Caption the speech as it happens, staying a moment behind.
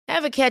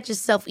Ever catch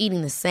yourself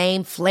eating the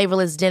same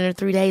flavorless dinner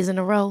 3 days in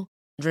a row?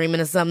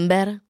 Dreaming of something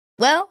better?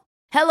 Well,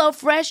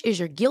 HelloFresh is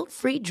your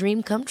guilt-free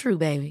dream come true,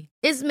 baby.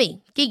 It's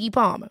me, Keke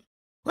Palmer.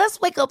 Let's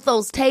wake up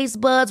those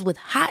taste buds with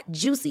hot,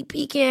 juicy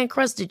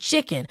pecan-crusted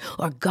chicken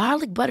or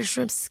garlic butter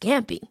shrimp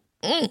scampi.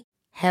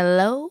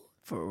 Hello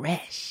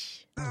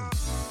Fresh.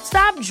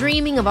 Stop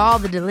dreaming of all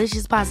the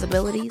delicious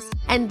possibilities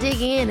and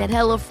dig in at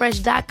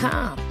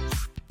HelloFresh.com.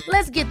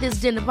 Let's get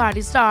this dinner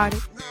party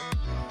started.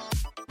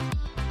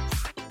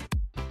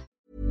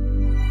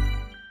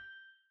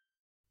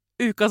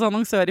 Ukas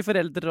annonsør I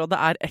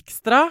Foreldrerådet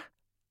Ekstra.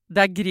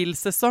 Det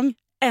grillsesong.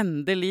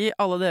 Endelig,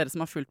 alle dere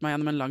som har fulgt meg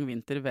gjennom en lang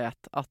vinter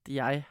vet at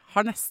jeg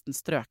har nesten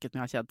strøket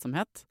med av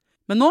kjedsomhet.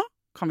 Men nå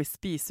kan vi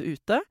spise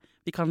ute,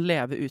 vi kan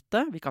leve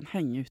ute, vi kan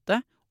henge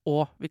ute,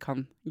 og vi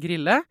kan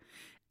grille.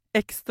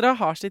 Ekstra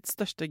har sitt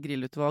største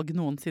grillutvalg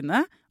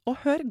noensinne,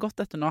 og hør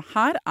godt etter nå.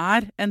 Her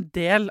en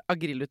del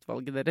av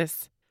grillutvalget deres.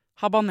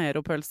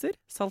 Habanero-pølser,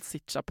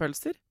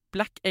 salsiccia-pølser,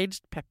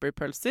 black-aged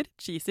pepper-pølser,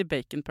 cheesy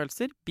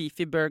bacon-pølser,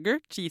 beefy burger,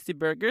 cheesy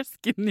burger,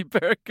 skinny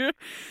burger,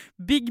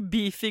 big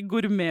beefy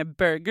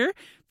gourmet-burger,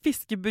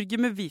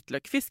 fiskeburger med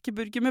hvitløk,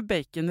 fiskeburger med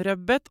bacon,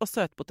 røbbet og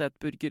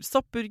søtpotetburger,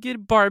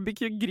 soppburger,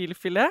 barbecue,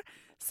 grillfilet,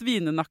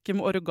 svinenakke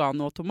med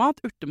oregano og tomat,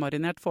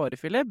 urtemarinert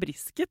fårefilet,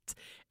 brisket,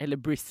 eller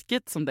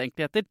brisket som det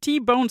egentlig heter,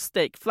 T-bone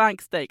steak,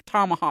 flank steak,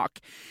 tomahawk,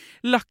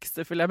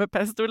 laksefilet med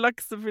pesto,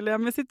 laksefilet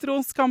med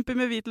sitron, scampi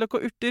med hvitløk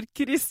og urter,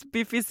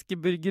 crispy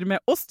fiskeburger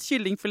med ost,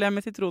 kyllingfilet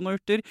med sitron og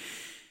urter,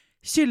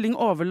 kylling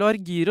overlår,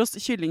 gyros,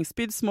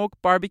 kyllingspyd,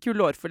 smoke, barbecue,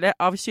 lårfilet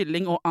av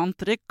kylling og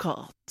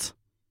entrecôte.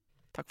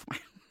 Takk for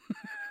meg.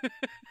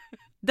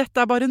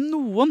 Dette bare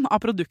noen av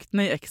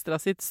produktene I Ekstra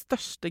sitt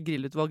største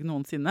grillutvalg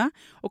noensinne,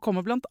 og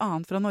kommer blant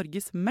annet fra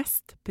Norges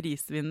mest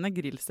prisvinnende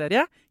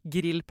grillserie,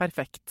 Grill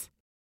Perfekt.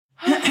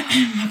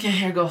 Ok,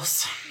 here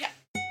goes.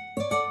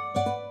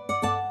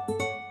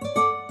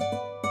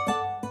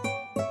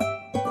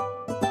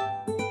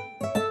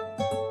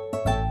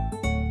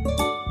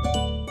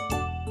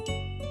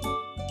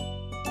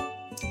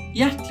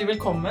 Hjertelig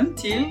velkommen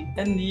til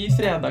en ny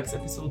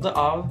fredagsepisode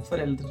av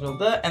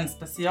Foreldrerådet, en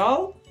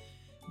spesial.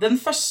 Den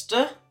første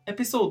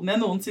episoden jeg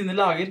noensinne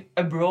lager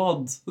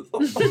abroad.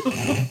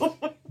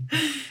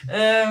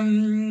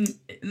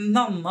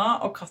 Nanna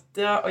og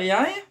Katja og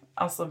jeg,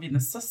 altså mine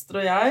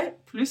søstre og jeg,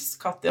 pluss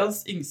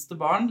Katjas yngste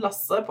barn,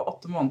 Lasse, på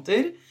 8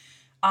 måneder,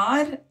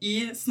 I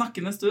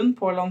snakkende stund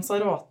på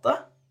Lanzarote,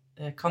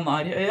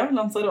 Kanariøya,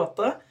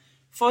 Lanzarote,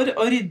 for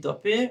å rydde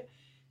opp I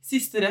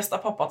siste rest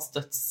av pappas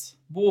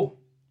dødsbo.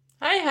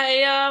 Hei, hei,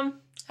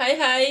 hei,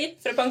 hei,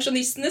 fra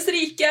pensjonistenes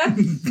rike.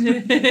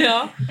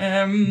 Ja.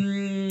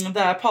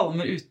 Det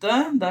palmer ute,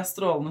 det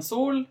strålende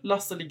sol,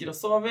 Lasse ligger og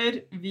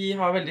sover, vi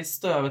har veldig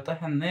støvete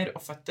hender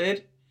og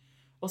føtter,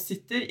 og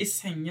sitter I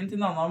sengen til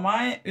Nanna og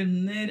meg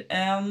under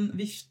en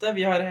vifte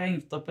vi har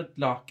hengt opp et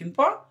laken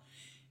på,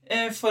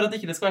 for at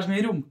ikke det skal være så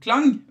mye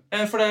romklang,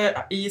 for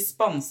I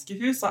spanske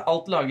hus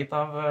alt laget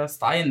av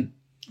stein.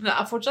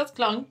 Det fortsatt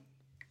klang,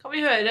 kan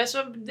vi høre,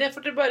 så det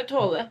får dere bare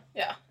tåle.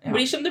 Ja. Det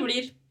blir som det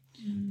blir.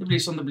 Det blir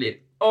som det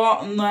blir.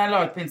 Og når jeg la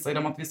ut på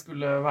Instagram at vi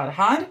skulle være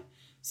her,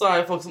 så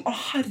jo folk sånn,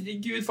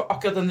 herregud, for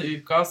akkurat denne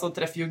uka så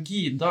treffer jo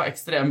Gyda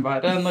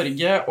ekstremværet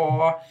Norge,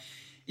 og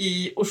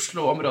I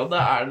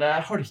Oslo-området det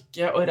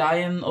holke og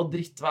regn og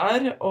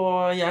drittvær,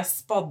 og jeg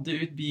spadde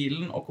ut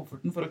bilen og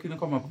kofferten for å kunne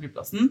komme meg på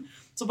flyplassen.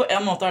 Så på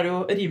en måte det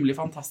jo rimelig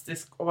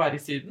fantastisk å være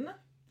I Syden.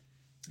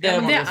 Ja,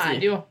 men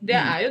det jo. Det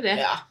jo det.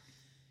 Ja.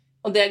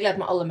 Og det jeg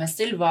gledet meg aller mest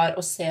til var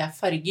å se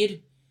farger.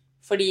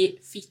 Fordi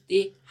fytt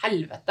I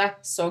helvete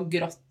så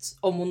grått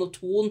og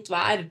monotont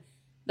vær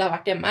det har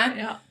vært hjemme.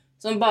 Ja.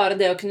 Så bare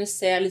det å kunne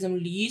se liksom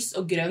lys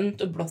og grønt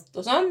og blått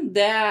og sånn,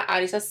 det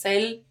I seg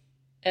selv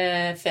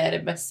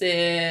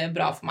feriemessig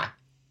bra for meg.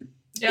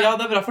 Ja,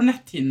 det bra for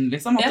netthinnen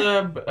liksom,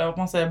 at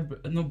man ser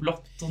noe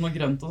blått og noe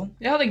grønt og sånn.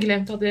 Jeg hadde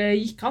glemt at det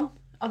gikk an.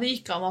 At det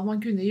gikk an at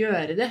man kunne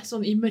gjøre det,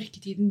 sånn I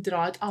mørketiden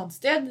dra et annet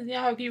sted.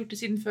 Jeg har jo ikke gjort det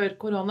siden før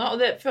korona,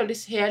 og det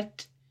føles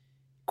helt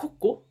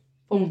koko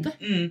på en måte.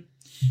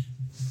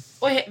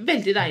 Og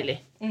veldig deilig.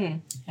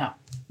 Ja,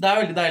 det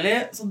veldig deilig.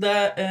 Så det,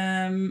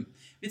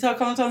 vi kan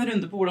jo ta en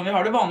runde på hvordan vi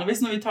har det vanligvis.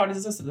 Når vi tar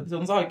disse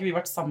søsterepisodene, så har ikke vi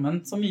vært sammen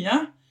så mye.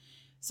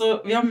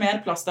 Så vi har mer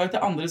plass til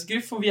andres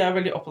grupp, for vi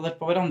veldig oppdatert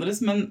på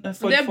hverandres. Men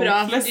for det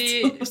bra, folk flest...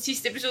 fordi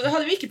siste episode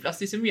hadde vi ikke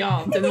plass til så mye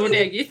annet enn vårt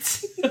eget.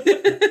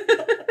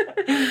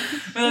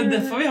 Men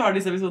det derfor vi har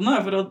disse episodene,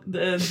 for at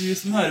du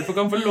som hører på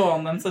kan få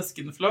låne en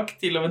søskenflokk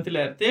til å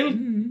ventilere til.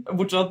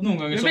 Bortsett at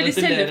noen ganger så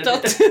ventilerer...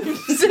 Veldig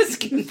selvopptatt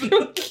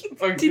søskenflokk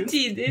til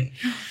tider.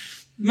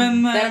 Men,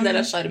 det en del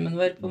av skjermen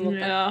vår på en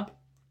måte. Ja.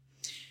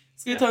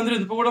 Skal vi ta en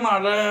runde på hvordan har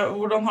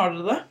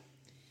dere det?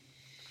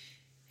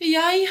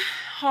 Jeg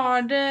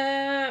har det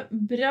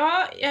bra.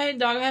 I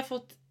dag har jeg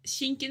fått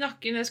kink I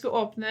nakken når jeg skulle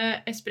åpne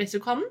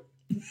espressokannen.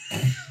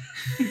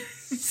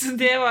 Så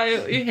det var jo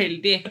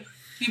uheldig.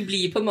 Vi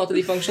blir på en måte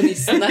de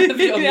pensjonistene.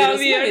 Ja,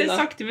 vi gjør det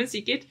sakte, men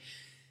sikkert.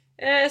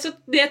 Så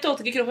det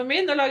tålte ikke kroppen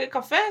min å lage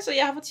kaffe, så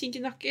jeg har fått kink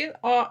I nakken,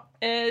 og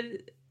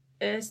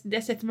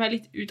det setter meg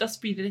litt ut av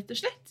spillet, rett og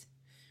slett.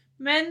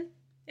 Men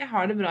Jeg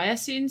har det bra. Jeg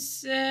synes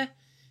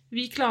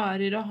vi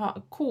klarer å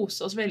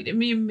kose oss veldig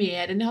mye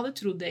mer enn jeg hadde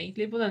trodd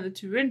egentlig på denne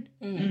turen.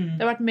 Det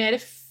har vært mer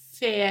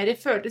ferie,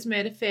 føltes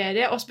mer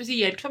ferie, og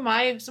spesielt for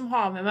meg som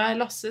har med meg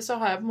Lasse, så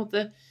har jeg på en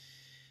måte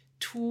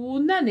 2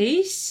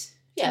 nannies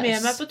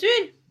med meg på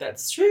tur.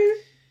 That's true.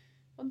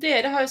 Og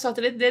dere har jo satt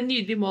det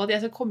nydelige målet at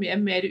jeg skal komme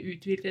hjem mer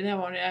uthvilt enn jeg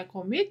var når jeg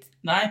kom hit.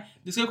 Nei,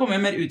 du skal komme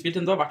hjem mer uthvilt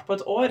enn du har vært på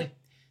et år.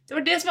 Det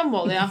var det som var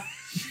målet, ja.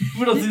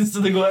 Hvordan synes du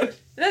det går?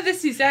 Det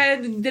synes jeg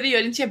dere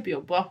gjør en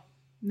kjempejobb på.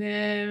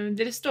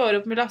 Dere står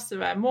opp med Lasse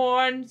hver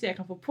morgen, så jeg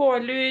kan få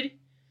pålur.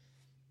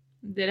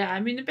 Dere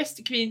er mine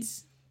beste kvinns.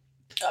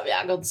 Ja, vi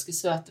er ganske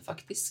søte,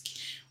 faktisk.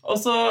 Og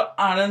så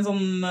det en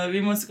sånn,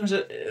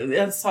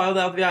 jeg sa jo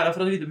det at vi her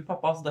for å rydde opp i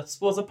pappas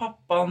dødsbo, og så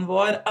pappaen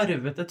vår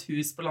arvet et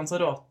hus på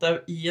Lanzarote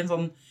i en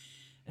sånn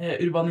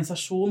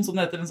urbanisasjon, som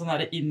det heter, en sånn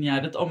her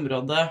inngjerdet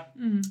område,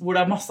 hvor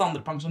det masse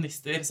andre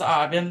pensjonister. Så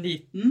vi en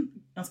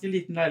ganske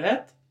liten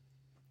leilighet,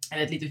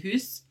 eller et lite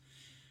hus,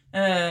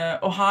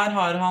 og her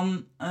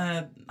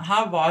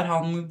var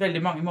han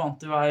veldig mange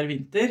måneder hver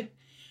vinter.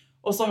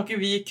 Og så har ikke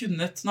vi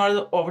kunnet, nå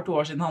det over 2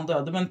 år siden han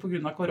døde, men på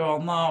grunn av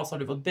korona, og så har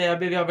du fått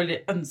baby, vi har veldig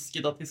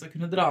ønsket at vi skal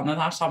kunne dra ned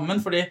her sammen,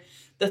 fordi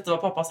dette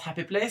var pappas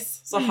happy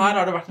place. Så her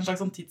har det vært en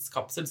slags sånn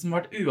tidskapsel som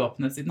har vært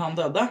uåpnet siden han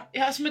døde.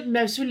 Ja, som et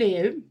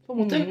mausoleum, på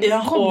en måte. Ja,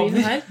 komme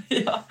inn her.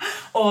 Ja,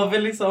 over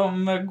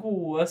liksom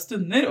gode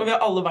stunder, og vi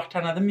har alle vært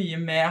her nede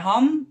mye med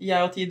han. Jeg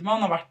og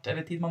Tidmann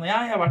Tidmann og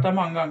jeg har vært der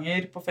mange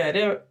ganger på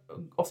ferie,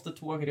 ofte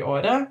 2 ganger i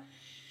året.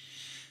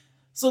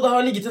 Så det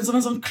har ligget som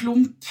en sånn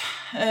klump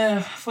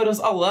for oss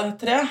alle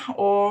 3,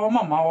 og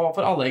mamma og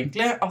for alle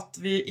egentlig, at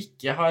vi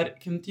ikke har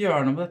kunnet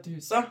gjøre noe med dette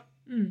huset.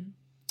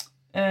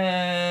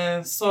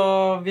 Så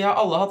vi har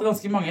alle hatt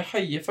ganske mange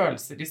høye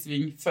følelser i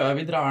sving før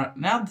vi drar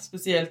ned.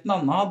 Spesielt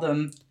Nanna hadde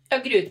en... Jeg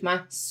har gruet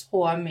meg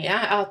så mye.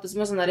 Jeg har hatt det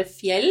som en sånn der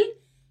fjell,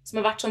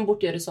 som har vært sånn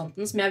borti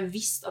horisonten, som jeg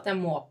visste at jeg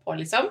må på,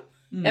 liksom.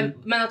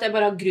 Men at jeg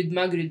bare har grudd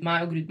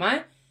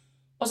meg.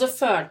 Og så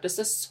føltes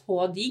det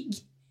så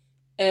digg.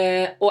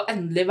 Og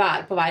endelig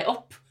være på vei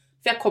opp.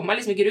 For jeg kom meg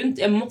liksom ikke rundt.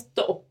 Jeg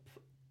måtte opp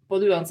på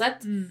det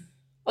uansett.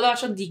 Og det var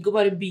så digg å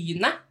bare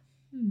begynne.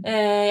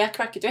 Jeg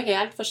cracket jo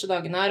helt første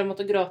dagen her og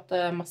måtte gråte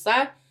masse.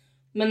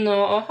 Men nå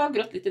har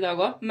grått litt i dag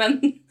også.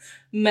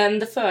 Men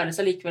det føles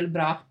allikevel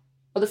bra.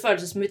 Og det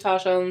føles som vi tar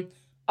sånn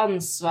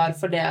ansvar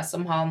for det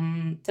som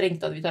han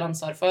trengte at vi tar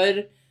ansvar for.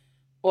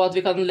 Og at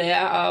vi kan le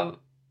av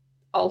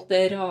alt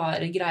det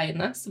rare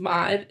greiene som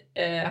her.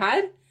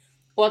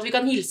 Og at vi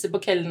kan hilse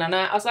på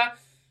kelnerne. Altså...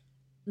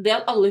 Det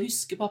at alle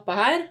husker pappa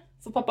her,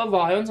 for pappa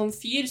var jo en sånn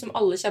fyr som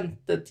alle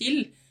kjente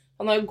til.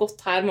 Han har jo gått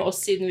her med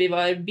oss siden vi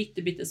var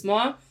bitte små,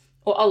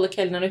 og alle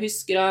kelnerne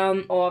husker han,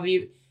 og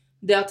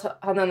det at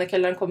han ene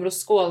kelneren kommer og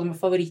skåler med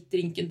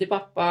favorittdrinken til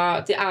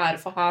pappa, til ære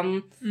for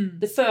han,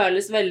 det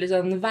føles veldig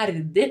sånn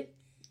verdig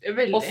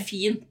og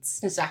fint,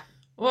 synes jeg.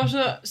 Det var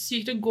så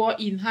sykt å gå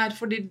inn her,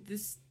 fordi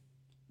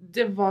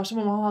det var som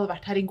om han hadde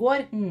vært her i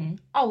går.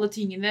 Alle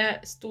tingene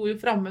sto jo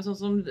fremme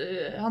sånn som,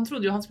 han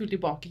trodde jo han skulle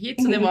tilbake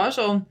hit, så det var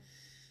sånn,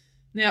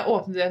 når jeg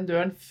åpnet den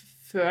døren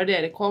før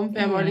dere kom,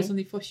 for jeg var liksom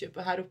i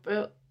forkjøpet her oppe,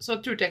 så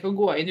turte jeg ikke å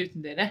gå inn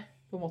uten dere,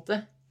 på en måte.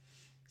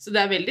 Så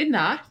det veldig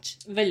nært.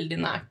 Veldig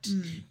nært.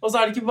 Og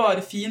så det ikke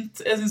bare fint.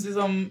 Jeg synes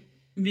liksom,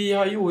 vi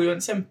gjorde jo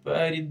en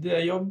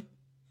kjemperyddig jobb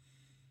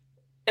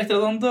etter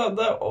at han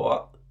døde,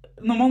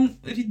 og når man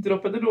rydder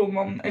opp etter noen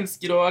man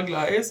elsker og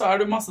glad i, så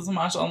det masse som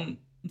sånn,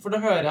 for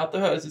da hører jeg at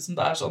det høres ut som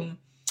det sånn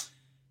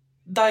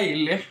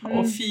deilig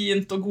og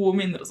fint og gode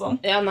minner og sånn.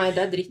 Ja, nei,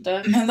 det dritt det.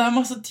 Men det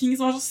masse ting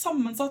som så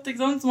sammensatt,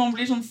 ikke sant? Så man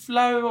blir sånn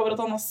flau over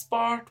at han har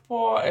spart på,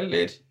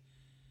 eller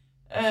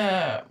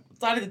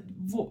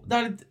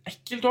det litt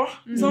ekkelt også,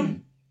 liksom.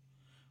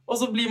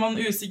 Og så blir man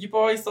usikker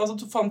på, i stedet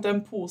så fant jeg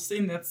en pose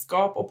inni et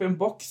skap oppi en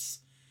boks,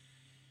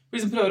 og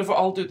liksom prøver å få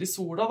alt ut i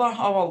sola da,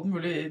 av alt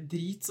mulig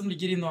drit som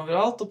ligger inne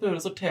overalt, og prøver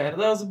å sortere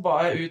det, og så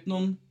ba jeg ut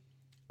noen,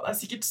 det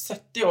sikkert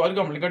 70 år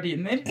gamle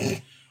gardiner,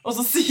 og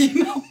så sier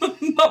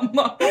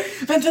Nanna,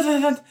 vent,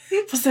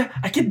 få se,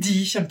 ikke de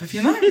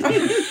kjempefine?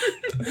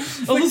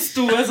 Og så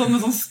sto jeg sånn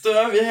med sånn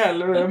støv i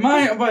hele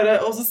meg,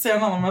 og så ser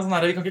Nanna meg sånn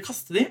her, vi kan ikke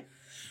kaste de.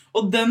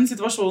 Og den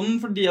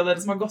situasjonen, for de av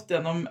dere som har gått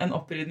gjennom en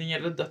opprydning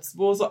eller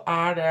dødsbo, så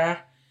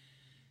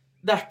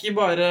det ikke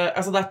bare,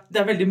 altså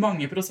det veldig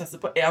mange prosesser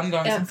på en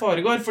gang som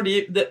foregår, fordi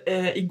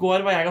i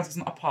går var jeg ganske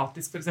sånn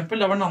apatisk for eksempel,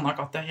 da var Nanna og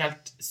Katja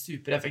helt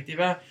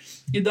supereffektive.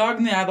 I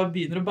dag, når jeg da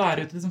begynner å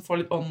bære ut og liksom få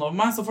litt ånd over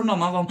meg, så får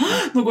Nanna sånn,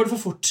 nå går det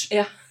for fort.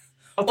 Ja,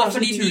 og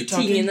fordi de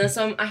tingene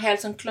som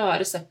helt sånn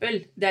klare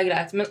søppel, det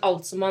greit, men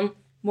alt som man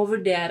må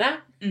vurdere,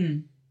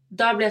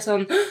 da blir jeg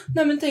sånn,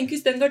 nei, men tenk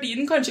hvis den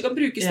gardinen kanskje kan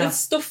brukes til et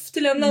stoff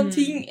til en eller annen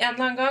ting, en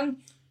eller annen gang.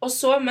 Og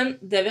så, men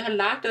det vi har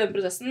lært i den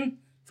prosessen,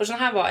 for sånn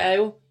her var jeg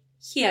jo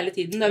hele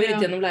tiden da vi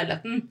gikk gjennom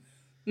leiligheten.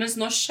 Mens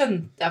nå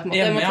skjønte jeg på en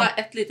måte, jeg måtte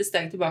ta et lite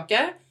steg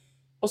tilbake,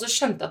 og så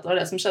skjønte jeg at det var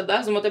det som skjedde.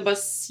 Så måtte jeg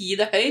bare si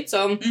det høyt,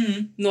 sånn,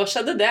 nå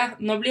skjedde det.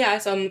 Nå blir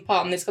jeg sånn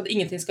panisk at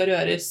ingenting skal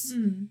røres.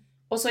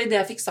 Og så i det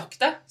jeg fikk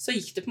sagt det, så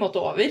gikk det på en måte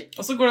over.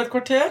 Og så går det et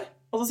kvarter,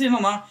 og så sier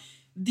Nanna,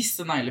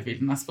 disse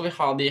neglefilene, skal vi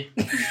ha de?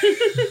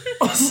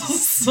 Og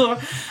så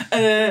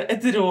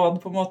et råd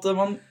på en måte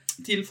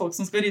til folk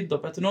som skal rydde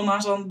opp etter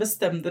noen sånn,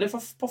 bestem dere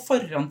på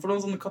forhånd for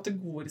noen sånne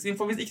kategoriske,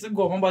 for hvis ikke så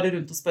går man bare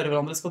rundt og spør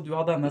hverandre, skal du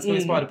ha denne, skal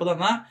vi spare på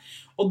denne?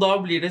 Og da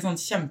blir det sånn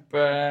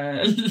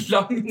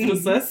kjempelang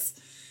prosess.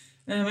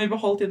 Men vi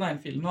beholdt de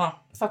neglefilene da.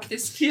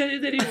 Faktisk. Ja,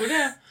 dere gjorde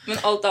det.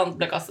 Men alt annet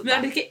ble kastet. Men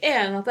dere ikke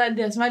enig at det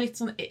det som litt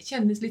sånn,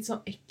 kjennes litt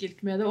sånn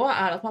ekkelt med det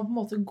også, at man på en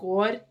måte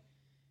går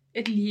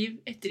et liv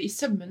etter i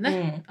sømmene.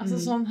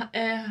 Altså sånn,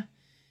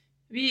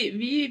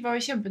 vi var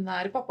jo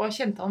kjempenære, pappa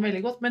kjente han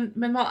veldig godt, men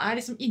man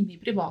liksom inne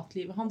i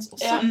privatlivet hans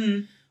også.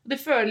 Og det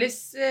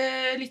føles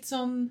litt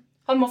sånn...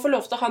 Han må få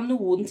lov til å ha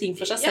noen ting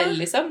for seg selv,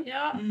 liksom.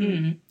 Ja.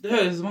 Det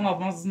høres som han har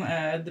på masse sånn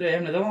drøye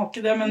hemmeligheter. Han har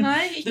ikke det, men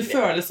ikke det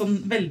føles sånn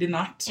veldig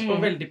nært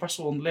og veldig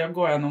personlig å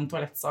gå gjennom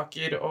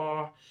toalettsaker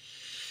og...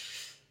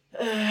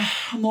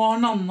 nå har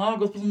Nanna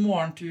gått på sånne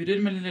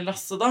morgenturer med lille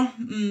Lasse da,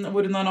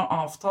 hvor hun har nå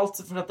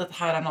avtalt, for at dette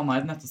her Nanna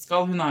i et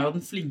nøtteskall. Hun jo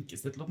den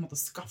flinkeste til å på en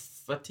måte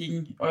skaffe ting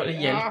og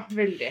hjelp. Ja,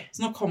 veldig.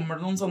 Så nå kommer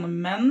det noen sånne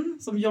menn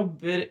som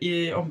jobber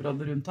i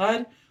området rundt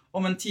her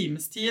om en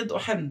times tid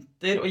og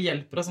henter og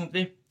hjelper oss sånn at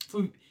vi...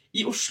 For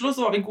i Oslo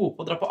så var vi gode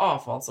på å dra på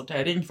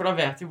avfallssortering, for da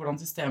vet vi hvordan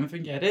systemet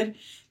fungerer.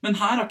 Men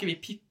her har ikke vi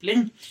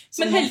pipling.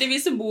 Men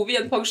heldigvis så bor vi i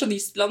en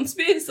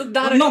pensjonistlandsby, så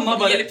der Nanna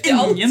bare,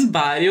 ingen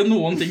bærer jo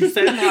noen ting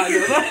selv her.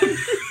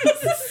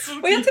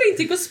 Og jeg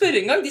trengte ikke å spørre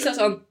engang. De sa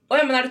sånn,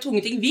 åja, men det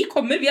tunge ting? Vi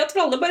kommer, vi har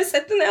tralle, bare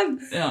sett det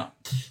ned. Ja,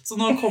 så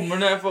nå kommer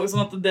det,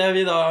 sånn at det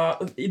vi da,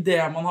 i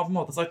det man har på en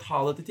måte sagt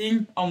ha det til ting,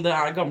 om det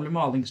gamle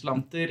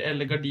malingslanter,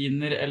 eller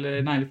gardiner,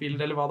 eller neglefiler,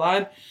 eller hva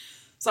det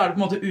så det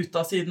på en måte ute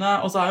av syne,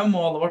 og så jo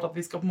målet vårt at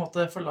vi skal på en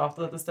måte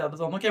forlate dette stedet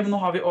sånn, ok, men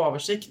nå har vi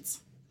oversikt.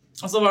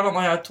 Og så var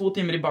Nanna og jeg 2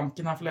 timer i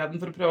banken her forleden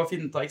for å prøve å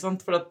finne ut av, ikke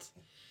sant? For at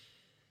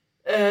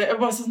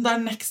bare sånn, det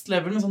next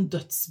level med sånn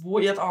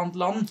dødsbo i et annet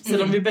land,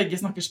 selv om vi begge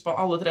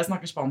alle 3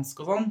 snakker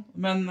spansk og sånn,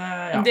 men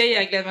ja. Det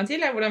jeg gleder meg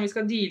til hvordan vi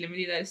skal deale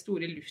med de der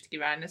store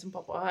luftgeværene som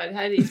pappa har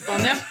her i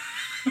Spania.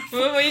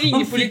 Hvor vi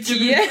ringer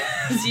politiet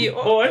og sier,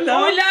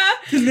 hola,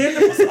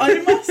 tenemos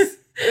armas.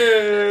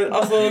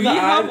 Altså, vi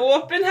har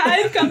våpen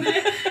her,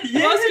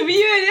 hva skal vi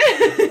gjøre?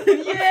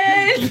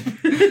 Hjelp!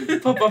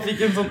 Pappa fikk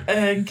en sånn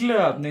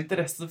glødende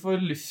interesse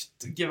for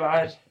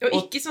luftgevær. Og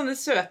ikke sånne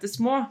søte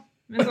små,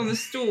 men sånne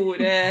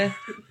store...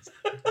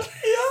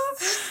 Ja,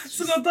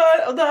 sånn at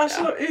det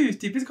så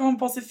utypisk å ha en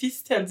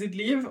pasifist hele sitt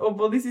liv, og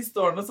på de siste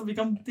årene så vi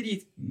kan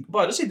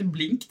bare skyte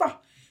blink da.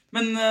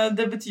 Men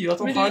det betyr jo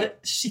at han har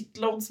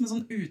shitloads med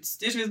sånn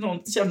utstyr, så hvis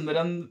noen kjenner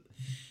en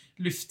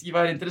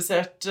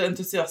luftgeværinteressert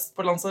entusiast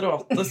på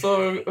Lanzarote, så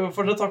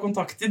får dere ta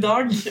kontakt i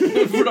dag,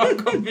 for da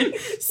kan vi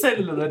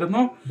selge dere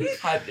noe.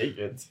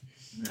 Herregud.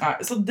 Nei,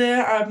 så det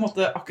på en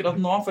måte akkurat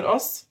nå for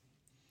oss.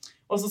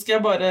 Og så skal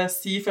jeg bare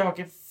si, for jeg har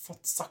ikke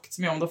fått sagt så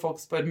mye om det, folk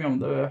spør mye om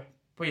det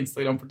på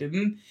Instagram for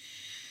tiden,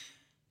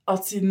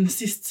 at siden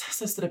sist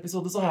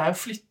søsterepisode så har jeg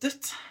jo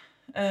flyttet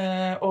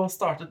og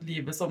startet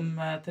livet som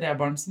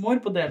trebarnsmor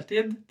på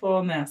deltid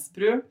på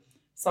Nesbru,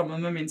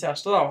 sammen med min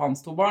kjæreste da, og hans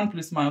 2 barn,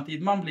 pluss meg og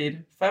Tidmann blir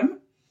 5.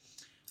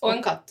 Og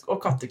en katt.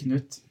 Og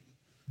katteknut.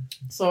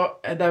 Så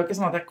det jo ikke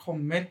sånn at jeg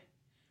kommer,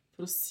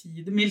 for å si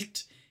det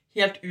mildt,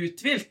 helt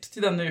uthvilt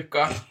til denne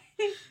uka.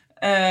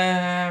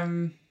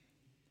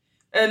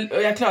 Og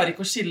jeg klarer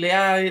ikke å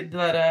skille, det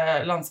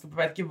der landskapet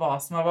vet ikke hva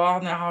som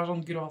hva. Når jeg har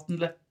sånn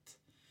gråten lett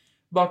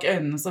bak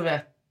øynene, så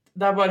vet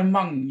det bare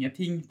mange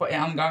ting på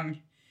en gang.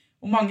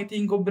 Og mange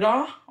ting går bra,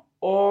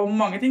 og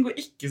mange ting går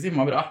ikke så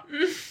bra.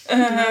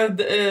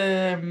 Det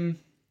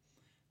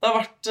har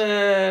vært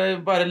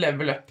bare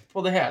level up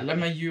på det hele,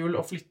 med jul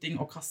og flytting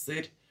og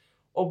kasser,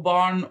 og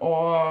barn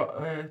og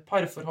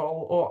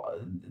parforhold. Og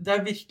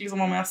det virkelig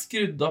som om jeg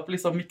skrudde opp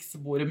liksom,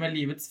 miksebordet med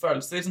livets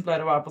følelser, som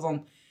pleier å være på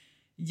sånn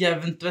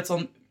jevnt,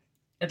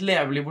 et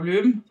levelig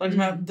volum. Så har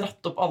liksom jeg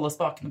dratt opp alle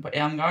spakene på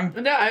en gang.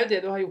 Men det jo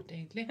det du har gjort,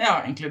 egentlig.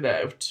 Ja, egentlig det jeg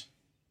har gjort.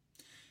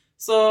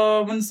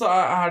 Men så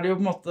det jo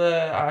på en måte,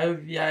 jo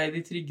jeg i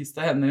de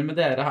tryggeste hender med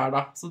dere her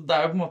da. Så det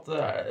jo på en måte,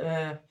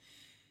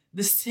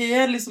 det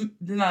ser liksom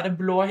den der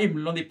blå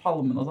himmelen og de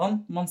palmene og sånn,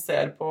 man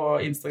ser på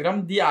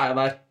Instagram, de jo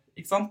der,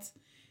 ikke sant?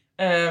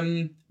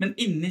 Men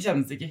inni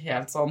kjennes det ikke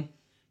helt sånn.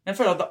 Jeg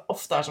føler at det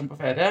ofte sånn på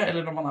ferie,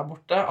 eller når man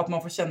borte, at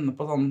man får kjenne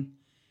på sånn,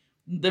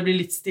 det blir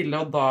litt stille,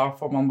 og da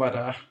får man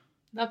bare...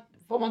 Da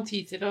får man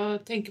tid til å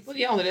tenke på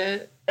de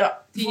andre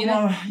tingene.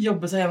 Får man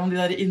jobbe seg gjennom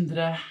de der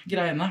indre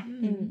greiene.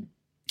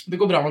 Det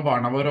går bra med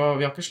barna våre, og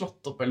vi har ikke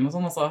slått opp eller noe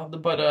sånt, altså.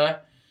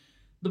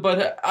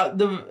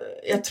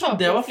 Jeg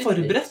trodde jeg var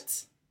forberedt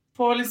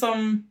på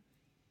liksom,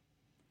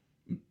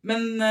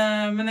 men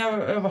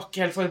jeg var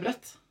ikke helt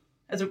forberedt.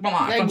 Jeg tror ikke man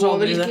kanskje aldri det. Det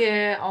går vel ikke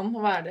an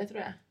å være det,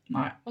 tror jeg.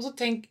 Nei. Og så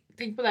tenk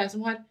på deg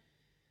som har,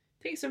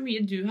 tenk så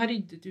mye du har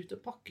ryddet ut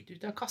og pakket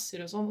ut av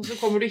kasser og sånn, og så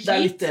kommer du hit,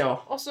 det litt det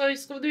også. Og så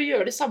skal du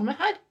gjøre det samme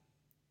her.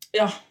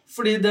 Ja,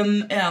 fordi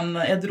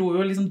jeg dro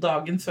jo liksom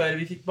dagen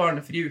før vi fikk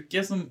barnefri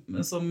uke, som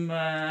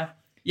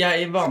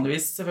jeg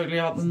vanligvis selvfølgelig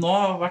hadde nå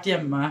vært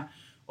hjemme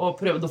og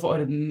prøvd å få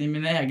orden i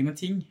mine egne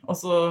ting. Og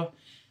så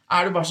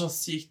du bare så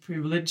sykt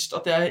privileged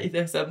at jeg i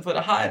det stedet for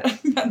det her.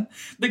 Men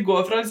det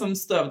går fra liksom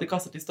støvede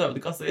kasser til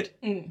støvede kasser.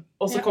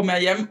 Og så kommer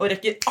jeg hjem og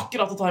rekker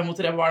akkurat å ta imot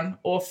 3 barn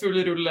og full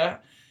rulle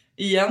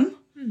igjen.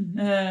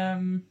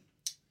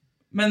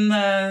 Men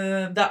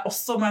det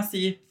også, må jeg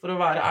si, for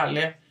å være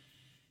ærlig,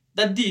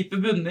 det dype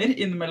bunner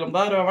innimellom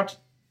der, og jeg har vært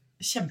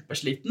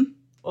kjempesliten.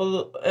 Og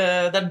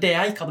det det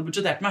jeg ikke hadde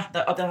budsjettert med.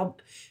 At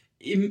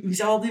hvis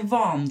jeg hadde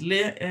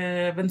vanlig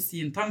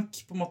bensintank,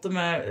 på en måte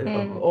med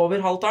over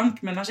halv tank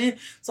med energi,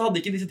 så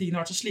hadde ikke disse tingene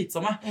vært så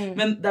slitsomme.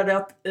 Men det det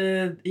at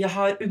jeg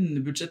har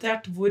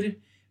underbudsjettert hvor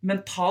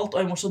mentalt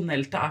og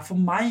emosjonelt det for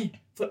meg,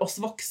 for oss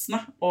voksne,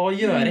 å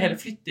gjøre hele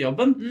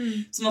flyttejobben.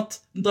 Sånn at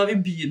da vi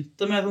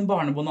begynte med den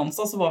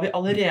barnebonanza, så var vi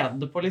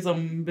allerede på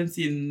liksom,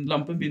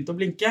 bensinlampen begynte å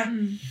blinke.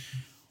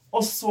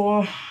 Og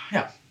så,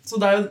 ja, så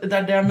det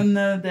det, men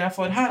det jeg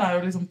får her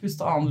jo liksom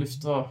puste annen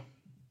luft og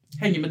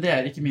henge med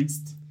dere, ikke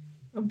minst.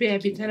 Og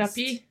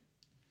babyterapi.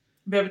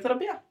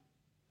 Babyterapi, ja.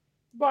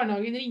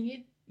 Barnehagen ringer.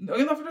 Da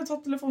får du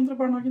tatt telefonen fra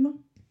barnehagen da.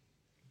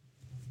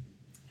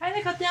 Hei,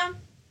 det Katja.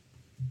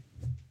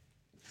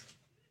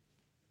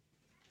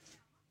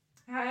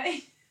 Hei.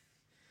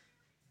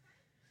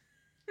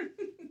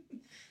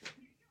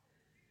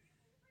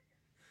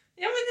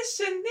 Ja, men jeg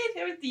skjønner.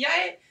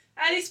 Jeg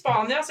I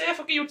Spania, så jeg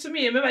får ikke gjort så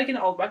mye med hverken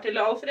Albert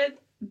eller Alfred.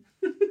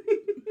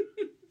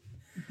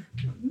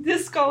 Det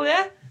skal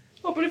jeg.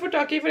 Håper du får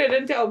tak I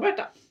foreldrene til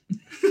Albert, da.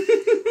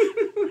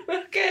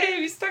 Ok,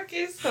 vi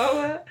snakkes. Ha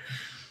det.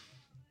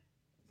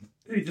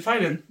 Riktig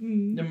feilen.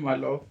 Det må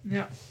være lov.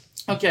 Ja.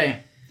 Ok.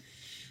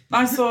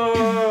 Nei, så...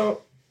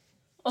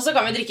 Og så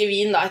kan vi drikke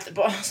vin da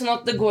etterpå. Sånn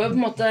at det går jo på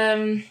en måte...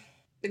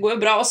 Det går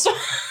jo bra også.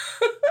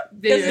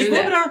 Det gjør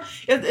går bra.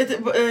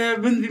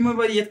 Men vi må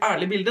bare gi et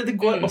ærlig bilde.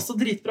 Det går også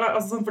dritbra.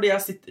 Altså, sånn, fordi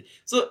jeg sitter...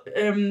 Så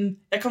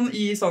jeg kan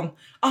gi sånn...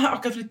 jeg har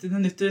akkurat flyttet inn I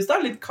nytt hus. Det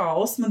litt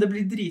kaos, men det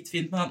blir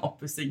dritfint med den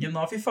oppussingen.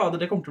 Og fy fader,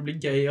 det kommer til å bli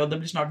gøy, og det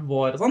blir snart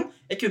vår og sånn.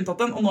 Jeg kunne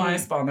tatt den, og nå jeg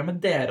I Spania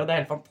med dere, og det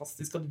helt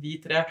fantastisk at vi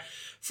 3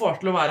 får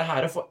til å være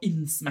her og få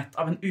innsmett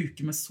av en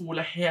uke med sol.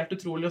 Det helt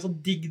utrolig, og så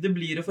digg det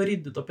blir å få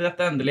ryddet opp I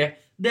dette endelig.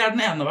 Det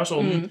den ene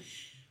versjonen.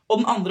 Og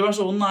den andre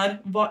versjonen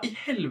hva I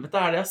helvete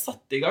det jeg har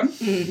satt I gang?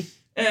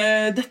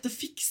 Dette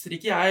fikser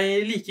ikke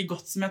jeg like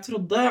godt som jeg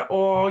trodde,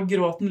 og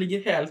gråten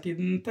ligger hele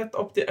tiden tett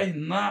opp til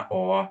øynene,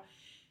 og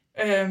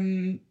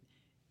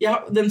ja,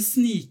 den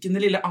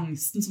snikende lille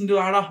angsten som du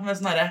da, med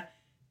sånn her,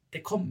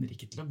 det kommer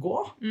ikke til å gå.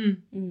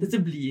 Dette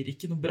blir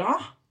ikke noe bra.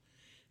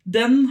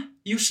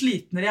 Jo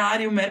slitnere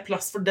jeg jo mer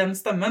plass for den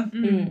stemmen,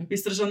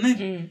 hvis dere skjønner.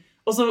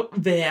 Og så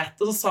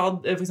og så sa,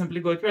 for eksempel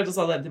I går kveld, så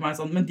sa dere til meg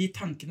sånn, men de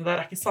tankene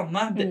der ikke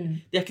sanne,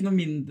 de ikke noe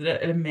mindre,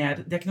 eller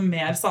mer, de ikke noe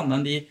mer sanne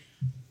enn de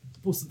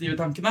positive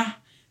tankene.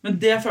 Men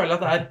det føler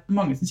jeg at det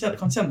mange som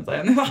kan kjenne seg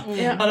igjen I da.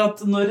 At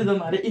når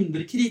den der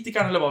indre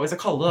kritikeren, eller hva vi skal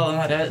kalle det,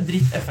 den der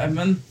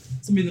dritt-FM-en,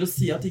 som begynner å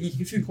si at ting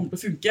ikke kommer til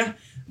å funke,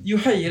 jo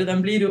høyere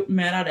den blir, jo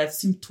mer det et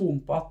symptom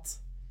på at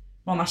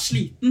man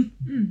sliten.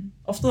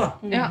 Ofte da.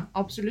 Ja,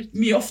 absolutt.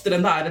 Mye oftere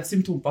enn det et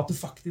symptom på at du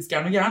faktisk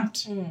noe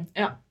gærent.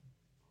 Ja.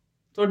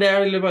 Så det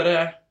jeg ville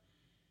bare...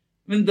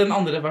 Men den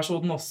andre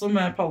versjonen også,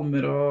 med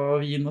palmer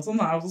og vin og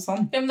sånn, også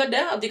sann. Ja, men det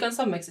det, at de kan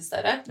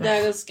sameksistere.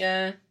 Det ganske...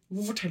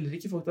 Hvorfor forteller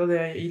ikke folk deg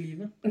det I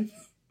livet?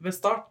 Ved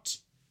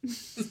start.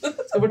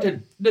 Skal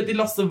fortelle det til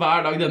Lasse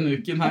hver dag denne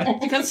uken her.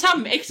 De kan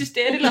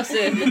sameksistere, Lasse.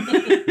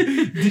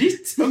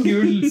 Dritt og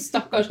gull.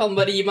 Stakkars, han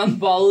bare gir meg en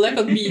ball jeg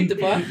kan bite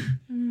på.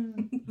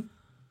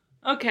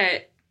 Ok.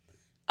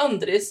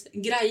 Andres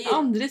greier.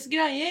 Andres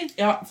greier.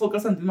 Ja, folk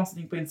har sendt inn masse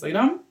ting på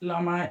Instagram. La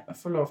meg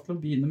få lov til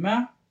å begynne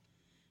med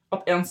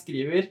at en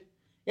skriver: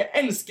 jeg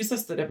elsker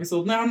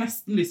søsterepisoden. Jeg har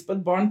nesten lyst på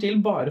et barn til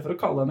bare for å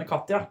kalle henne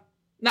Katja.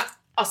 Nei.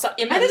 Altså,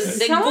 jeg mener,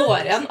 det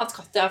går igjen at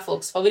Katja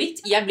folks favoritt.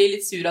 Jeg blir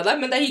litt sur av det,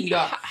 men det hyggelig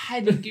å ha.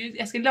 Herregud,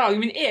 jeg skal lage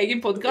min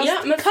egen podcast. Ja,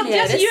 men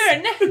Katjas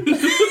hjørne!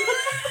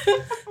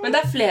 Men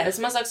det flere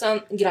som har sagt sånn,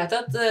 greit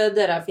at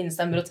dere har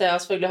finnestemmer, og Thea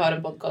selvfølgelig har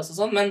en podcast og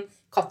sånn, men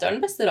Katja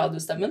den beste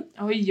radiostemmen.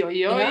 Oi,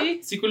 oi, oi. Ja.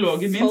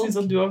 Psykologen min synes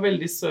at du har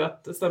veldig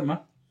søt stemme.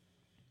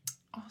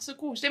 Så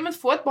koselig, men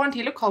få et barn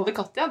til å kalle det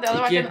Katja. Det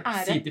hadde vært en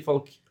ære. Ikke si til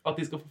folk at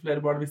de skal få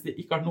flere barn hvis de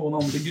ikke har noen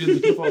andre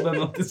grunner til å få det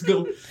enn at de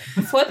skal...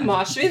 Få et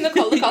marsvin og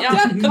kalle det Katja.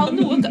 Ja, kall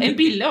noe. En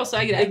bille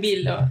også greit. En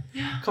bille også.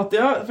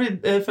 Katja,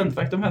 fun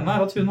fact om henne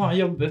at hun har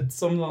jobbet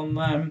som noen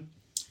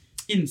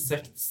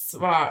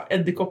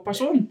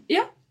edderkopp-person.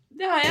 Ja,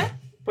 det har jeg.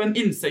 På en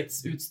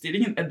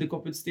insektsutstilling, en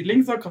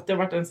edderkopputstilling, så har Katja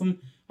vært en som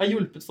har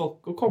hjulpet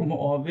folk å komme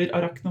over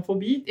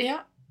arachnofobi.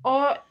 Ja.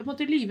 Og jeg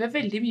måtte lyve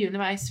veldig mye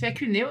underveis, for jeg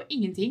kunne jo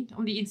ingenting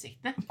om de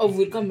insektene. Og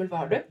hvor gammel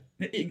var du?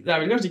 Det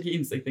vel kanskje ikke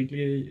insekt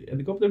egentlig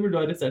edderkopp, det burde du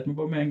ha arrestert meg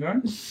på med en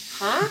gang.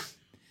 Hæ?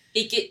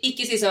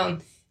 Ikke si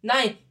sånn,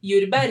 nei,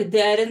 jordbær,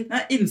 det en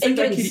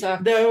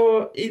grønnsak. Det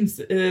jo,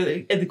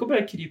 edderkopp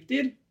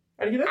krypdyr,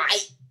 det ikke det? Nei,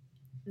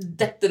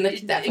 dette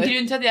nekter jeg for.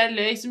 Grunnen til at jeg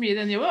løy så mye i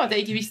denne jobben var at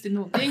jeg ikke visste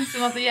noen ting.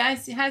 Sånn at her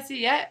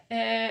sier jeg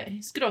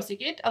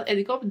skråsikkert at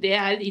edderkopp, det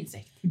et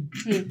insekt.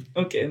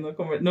 Ok, nå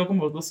kommer jeg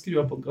til å skru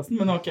av podcasten,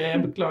 men ok, jeg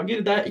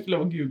beklager. Det ikke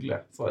lov å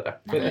google svaret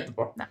for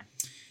etterpå. Nei.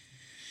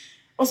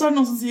 Og så det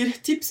noen som sier,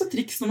 tips og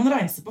triks når man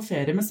reiser på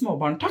ferie med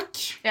småbarn, takk.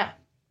 Ja.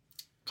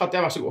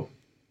 Katja, vær så god.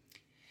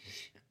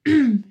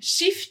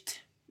 Skift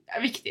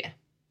viktig.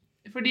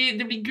 Fordi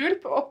det blir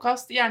gulp og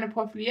oppkast gjerne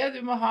på flyet.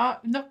 Du må ha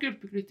nok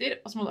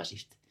gulpekluter, og så må du ha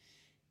skift.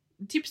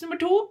 Tips nummer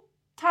 2,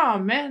 ta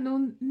med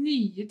noen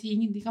nye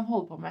ting de kan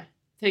holde på med.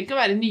 Det trenger ikke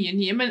å være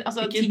nye, men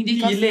altså, ikke ting de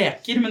nye kan...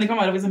 leker, men det kan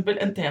være for eksempel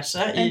en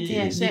teskje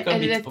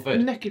eller et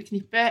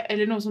nøkkelknippe,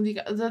 eller noe som de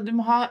kan... Altså, du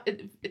må ha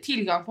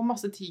tilgang på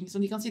masse ting som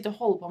de kan sitte og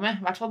holde på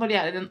med, i hvert fall når de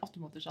i den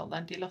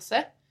 8-månedersalderen til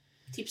Lasse.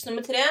 Tips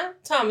nummer 3,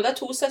 ta med deg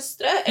 2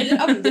 søstre eller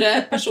andre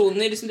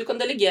personer som du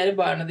kan delegere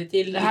barna de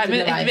til.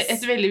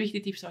 Et veldig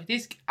viktig tips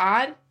faktisk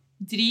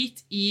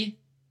drit i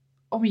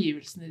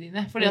omgivelsene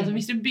dine. Fordi at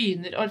hvis du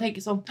begynner å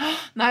tenke sånn,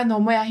 nei, nå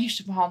må jeg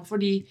hysje på han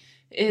fordi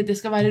det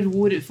skal være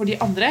ro for de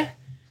andre,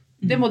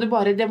 det må du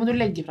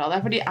legge fra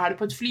deg. Fordi du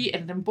på et fly,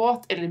 eller en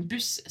båt, eller en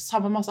buss,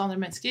 sammen med masse andre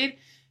mennesker,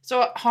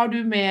 så har du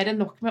mer enn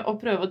nok med å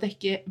prøve å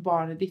dekke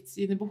barnet ditt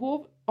sine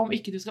behov, om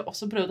ikke du skal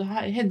også prøve å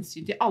ha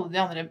hensyn til alle de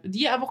andre.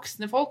 De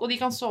voksne folk, og de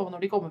kan sove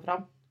når de kommer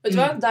fram. Vet du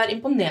hva? Der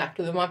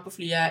imponerte du meg på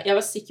flyet. Jeg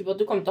var sikker på at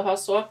du kom til å ha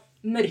så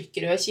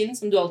mørkerød kinn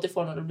som du alltid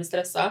får når du blir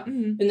stresset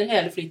under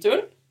hele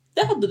flyturen.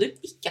 Det hadde du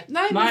ikke.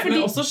 Nei, men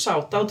også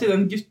shout-out til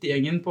den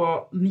guttegjengen på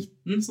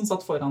 19 som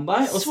satt foran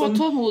deg. Og så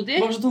tålmodig.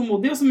 Var så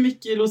tålmodig, og som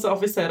ikke lot seg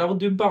affisere av at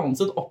du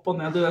bouncet opp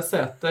og ned i det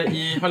setet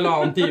i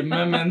 1,5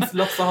 time, mens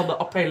Lasse hadde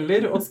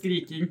appeller og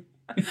skriking.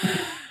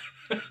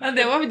 Ja,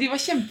 de var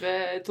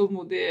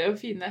kjempetålmodige og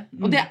fine.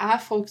 Og det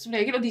folk som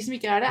regel, og de som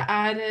ikke det,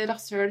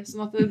 rasshøl.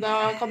 Sånn at da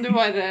kan du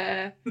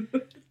bare...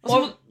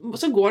 Og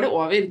så går det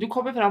over. Du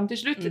kommer frem til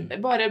slutt.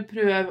 Bare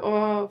prøv å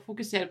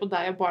fokusere på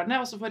deg og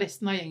barnet, og så får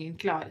resten av gjengen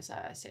klare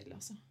seg selv.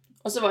 Altså.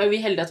 Og så var jo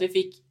vi heldige at vi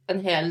fikk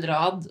en hel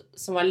rad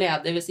som var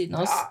ledig ved siden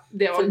av oss.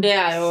 Ja, for det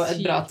jo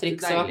et bra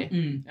triks.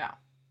 Ja.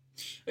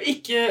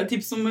 Ikke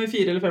tips nummer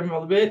 4 eller 5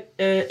 hva det blir.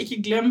 Ikke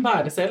glem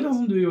bæresel,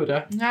 som du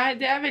gjorde. Nei,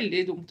 det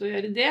veldig dumt å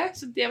gjøre det,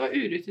 så det var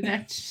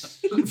urutinert.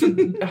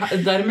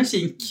 Dermed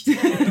kink.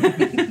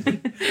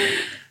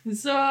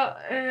 Så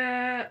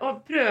å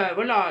prøve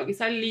å lage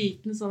seg en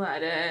liten sånn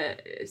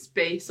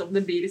space, om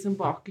det blir liksom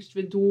bakerst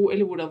ved do,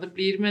 eller hvordan det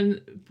blir, men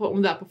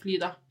om det på fly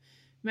da.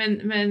 Men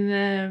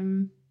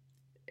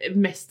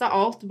mest av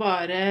alt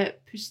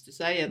bare puste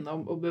seg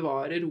gjennom og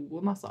bevare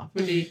roen, altså.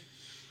 Fordi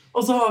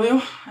og så har vi jo,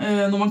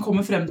 når man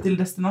kommer frem til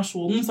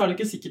destinasjonen, så det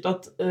ikke sikkert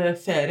at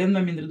ferien,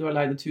 med mindre du har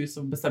leid et hus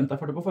og bestemt deg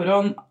for det på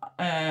forhånd,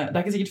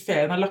 det ikke sikkert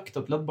ferien lagt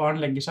opp til at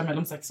barn legger seg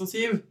mellom 6 og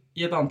 7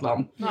 i et annet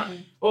land. Nei.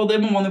 Og det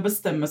må man jo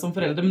bestemme som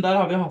foreldre, men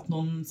der har vi hatt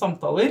noen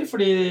samtaler,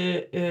 fordi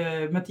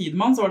med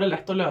Tidemann så var det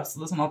lett å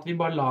løse det sånn at vi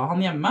bare la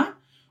han hjemme,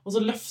 og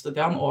så løftet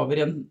jeg han over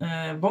i en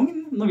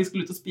vogn når vi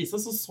skulle ut og spise,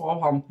 så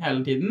sov han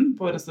hele tiden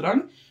på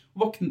restaurant.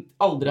 Våknet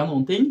aldri av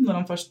noen ting. Når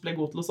han først ble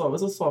god til å sove,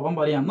 så sov han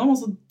bare igjennom, og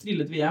så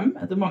trillet vi hjem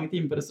etter mange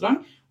timer på restaurant,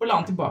 og la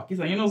han tilbake i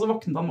sengen, og så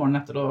våknet han morgenen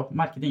etter og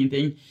merket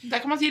ingenting.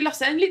 Der kan man si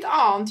Lasse en litt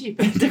annen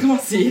type. Det kan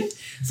man si.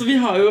 Så vi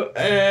har jo,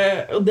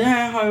 og det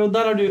har jo,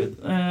 der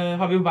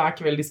har vi jo hver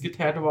kveld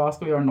diskutert hva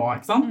skal vi gjøre nå,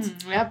 ikke sant?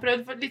 Jeg har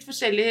prøvd litt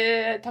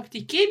forskjellige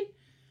taktikker.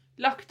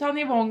 Lagt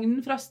han i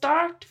vognen fra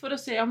start, for å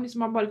se om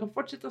liksom han bare kan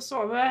fortsette å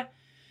sove.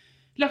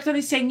 Lagt han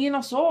i sengen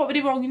og så over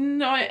i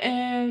vognen,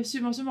 og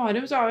summa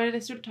summarum så har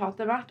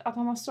resultatet vært at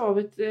han har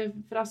sovet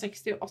fra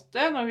 6 til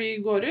 8 når vi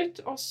går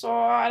ut, og så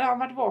har han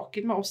vært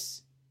våken med oss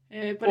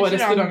på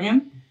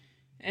restauranten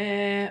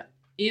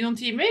i noen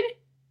timer,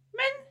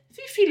 men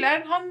fy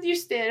filleren, han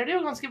justerer det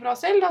jo ganske bra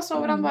selv, da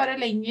sover han bare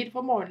lenger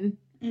på morgenen.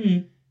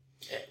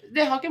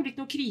 Det har ikke blitt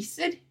noen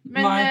kriser,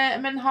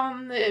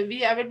 men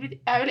vi vel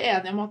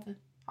enige om at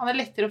han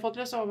lettere å få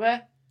til å sove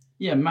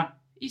hjemme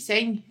i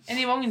seng enn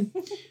i vogn.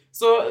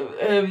 Så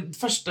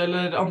første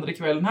eller andre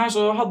kvelden her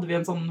så hadde vi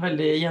en sånn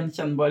veldig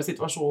gjenkjennbar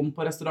situasjon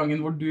på restauranten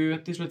hvor du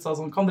til slutt sa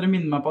sånn, kan dere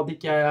minne meg på at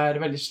ikke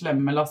jeg veldig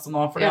slem med Lasse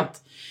nå? Fordi at,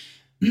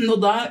 og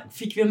der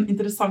fikk vi en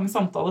interessant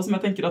samtale som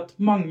jeg tenker at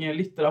mange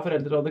lyttere av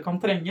Foreldrerådet kan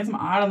trenge, som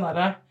den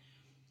der,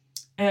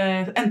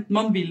 enten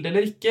man vil det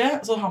eller ikke,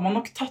 så har man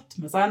nok tatt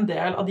med seg en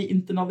del av de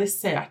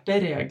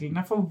internaliserte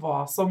reglene for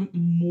hva som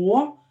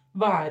må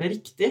være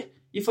riktig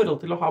i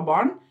forhold til å ha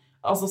barn.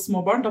 Altså små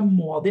barn, da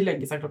må de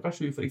legge seg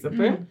 7:00 for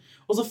eksempel.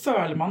 Og så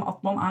føler man at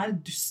man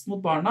dust mot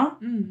barna.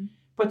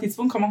 På et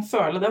tidspunkt kan man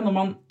føle det når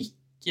man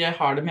ikke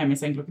har dem hjemme i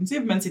seng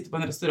 7:00, men sitter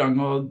på en restaurant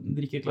og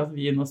drikker et glass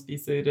vin og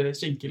spiser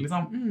skinke,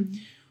 liksom.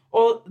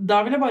 Og da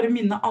vil jeg bare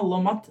minne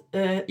alle om at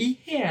i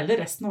hele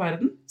resten av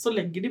verden så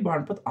legger de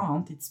barn på et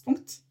annet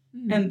tidspunkt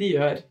enn de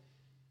gjør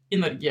i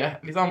Norge,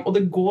 liksom. Og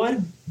det går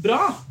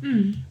bra.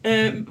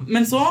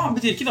 Men så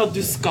betyr ikke det at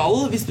du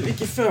skal, hvis du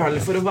ikke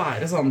føler for å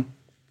være sånn,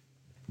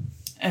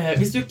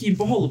 hvis du ikke inn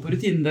på å holde på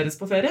rutinen deres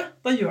på ferie,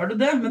 da gjør du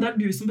det, men det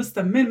du som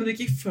bestemmer, men du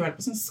ikke føler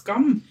på sånn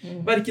skam,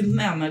 hverken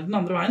den ene eller den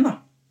andre veien da.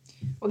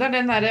 Og det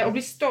den der å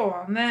bli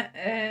stående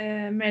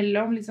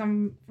mellom liksom,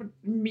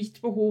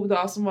 mitt behov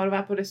da, som var å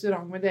være på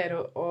restaurant med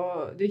dere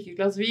og drikke et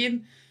glass vin,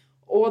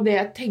 og det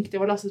jeg tenkte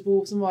var Lasses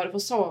behov som var å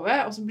få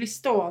sove, og så bli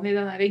stående i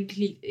den der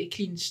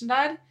klinsjen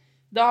der,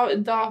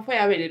 da får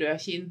jeg veldig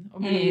rød kinn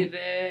og blir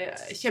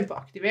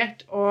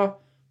kjempeaktivert, og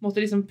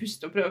måtte liksom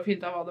puste og prøve å finne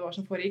ut av hva det var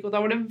som foregikk. Og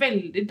da var det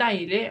veldig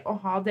deilig å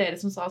ha dere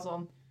som sa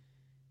sånn,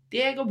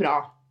 det går bra.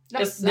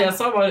 Lasse. Det jeg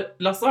sa var,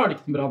 Lasse har det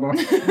ikke noe bra nå.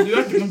 Du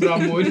er ikke noe bra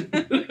mor.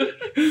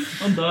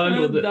 Og da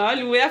lo du. Da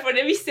lo jeg, for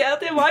det visste jeg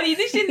at jeg var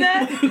innerst inne.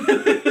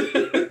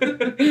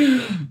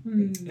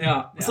 Ja,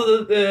 så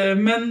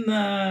men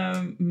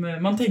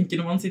man tenker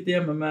når man sitter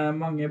hjemme med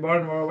mange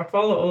barn, I hvert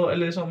fall,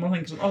 eller sånn, man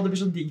tenker sånn, det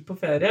blir så digg på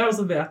ferie, og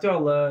så vet jo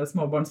alle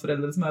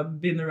småbarnsforeldre som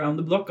been around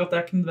the block, at det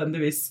er ikke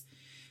nødvendigvis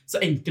så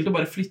enkelt å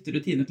bare flytte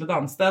rutiner til et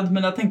annet sted,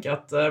 men jeg tenker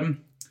at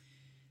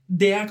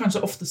det er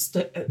kanskje ofte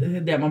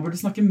det man burde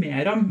snakke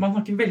mer om. Man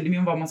snakker veldig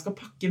mye om hva man skal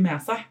pakke med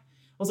seg,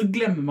 og så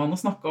glemmer man å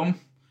snakke om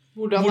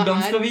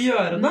hvordan skal vi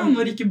gjøre det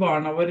når ikke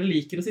barna våre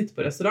liker å sitte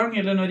på restaurant,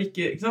 eller når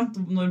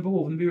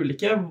behovene blir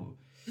ulike.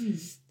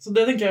 Så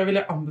det tenker jeg vil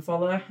jeg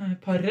anbefale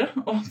paret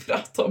å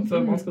prate om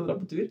før man skal dra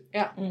på tur.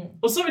 Ja.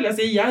 Og så vil jeg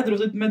si, jeg dro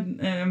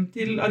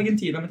til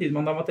Argentina med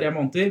Tidemann da han var 3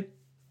 måneder,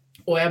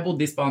 og jeg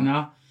bodde I Spania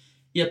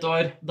I et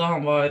år, da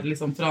han var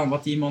fra han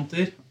var 10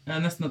 måneder,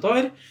 nesten et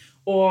år.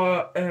 Og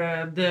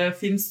det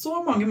finnes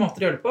så mange måter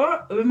å gjøre det på.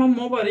 Man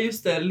må bare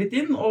justere litt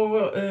inn,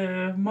 og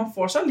man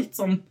får seg litt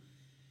sånn.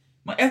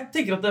 Jeg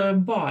tenker at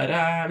det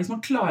bare, hvis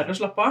man klarer å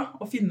slappe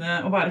av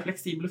og være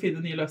fleksibel og finne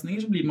nye løsninger,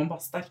 så blir man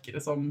bare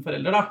sterkere som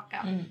forelder da.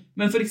 Ja.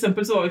 Men for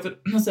eksempel så var vi for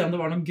å se om det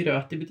var noe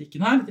grøt I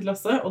butikken her til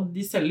Lasse, og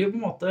de selger jo på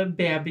en måte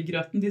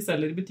babygrøten de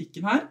selger I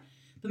butikken her.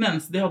 Den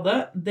eneste de hadde,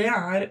 det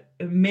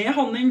med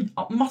honning,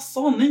 masse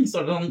honning,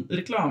 så det sånn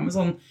reklame,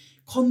 sånn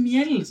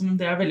konmiel, som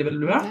det veldig,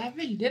 veldig bra. Det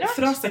veldig rart.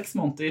 Fra 6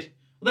 måneder.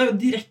 Og det jo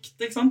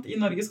direkte, ikke sant? I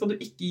Norge skal du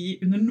ikke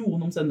gi under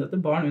noen omstendigheter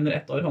barn under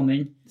 1 år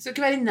honning. Det skal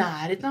ikke være I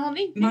nærheten av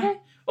honning. Nei.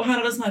 Og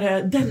her det sånn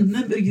her,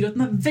 denne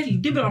grøten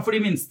veldig bra for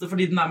de minste,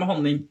 fordi den med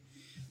honning.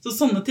 Så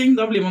sånne ting,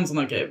 da blir man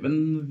sånn, ok, Men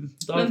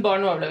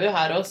barn overlever jo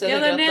her også, jeg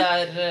tenker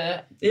at det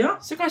Ja.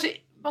 Så kanskje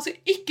man skal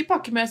ikke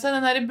pakke med seg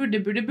den der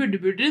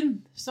burde-burde-burde-burden,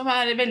 som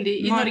veldig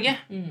I Norge.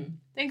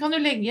 Den kan du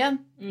legge igjen.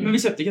 Men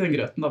vi kjøpte ikke den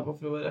grøten da på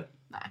for å være.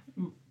 Nei.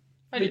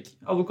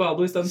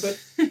 Avokado I stedet for.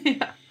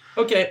 Ja.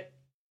 Ok.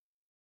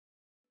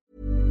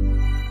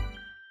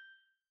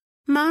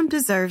 Mom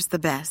deserves the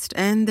best,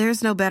 and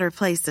there's no better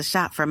place to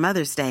shop for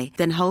Mother's Day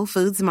than Whole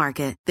Foods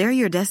Market. They're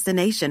your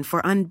destination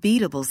for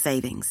unbeatable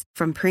savings,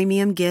 from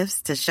premium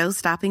gifts to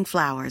show-stopping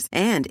flowers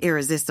and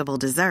irresistible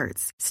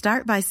desserts.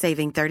 Start by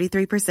saving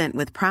 33%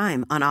 with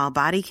Prime on all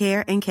body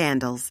care and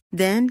candles.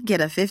 Then get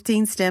a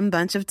 15-stem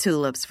bunch of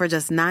tulips for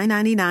just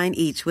 $9.99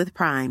 each with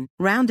Prime.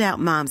 Round out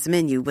Mom's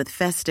menu with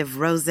festive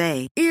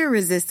rosé,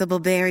 irresistible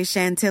berry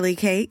chantilly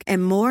cake,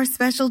 and more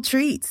special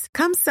treats.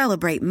 Come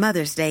celebrate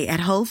Mother's Day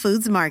at Whole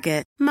Foods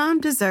Market. Mom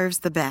deserves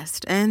the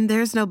best, and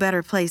there's no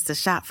better place to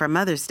shop for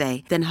Mother's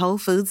Day than Whole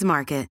Foods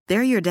Market.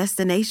 They're your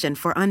destination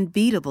for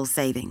unbeatable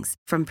savings,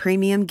 from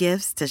premium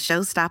gifts to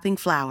show-stopping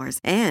flowers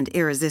and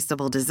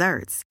irresistible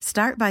desserts.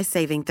 Start by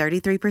saving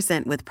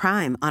 33% with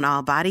Prime on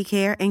all body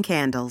care and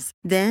candles.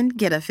 Then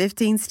get a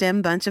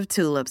 15-stem bunch of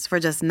tulips for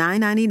just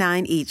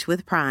 $9.99 each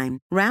with Prime.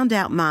 Round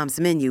out Mom's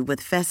menu with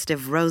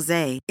festive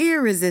rosé,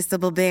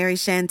 irresistible berry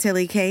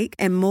chantilly cake,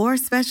 and more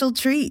special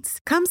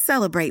treats. Come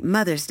celebrate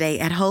Mother's Day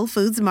at Whole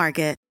Foods Market.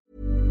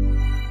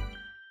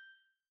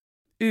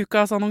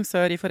 Ukas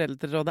annonsør I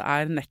Foreldrerådet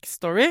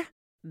Nextory.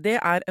 Det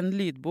en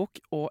lydbok-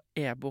 og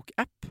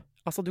e-bok-app.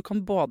 Altså du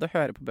kan både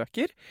høre på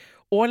bøker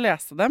og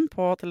lese dem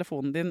på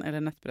telefonen din eller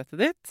nettbrettet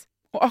ditt.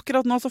 Og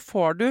akkurat nå så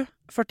får du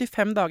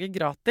 45 dager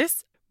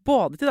gratis,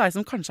 både til deg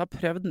som kanskje har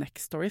prøvd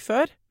Nextory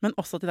før, men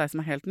også til deg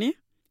som helt ny.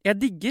 Jeg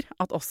digger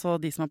at også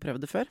de som har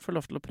prøvd det før får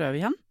lov til å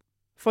prøve igjen.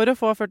 For å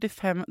få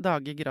 45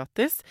 dager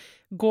gratis,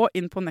 gå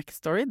inn på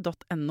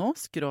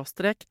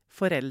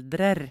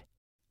nextory.no/foreldrer.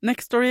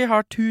 Nextory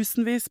har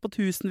tusenvis på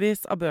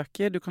tusenvis av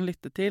bøker du kan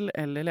lytte til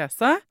eller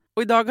lese.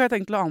 Og I dag har jeg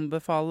tenkt å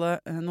anbefale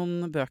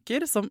noen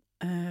bøker som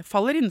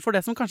faller innenfor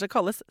det som kanskje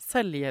kalles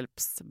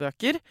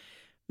selvhjelpsbøker.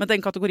 Men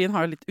den kategorien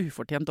har jo litt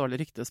ufortjent dårlig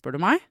rykte, spør du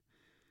meg.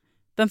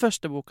 Den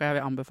første boka jeg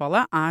vil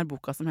anbefale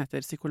boka som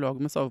heter Psykolog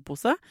med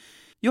sovepose.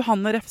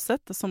 Johanne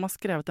Refseth, som har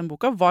skrevet den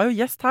boka, var jo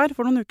gjest her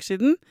for noen uker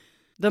siden.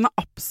 Den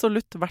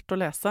absolutt verdt å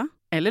lese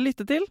eller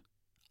lytte til.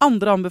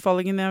 Andre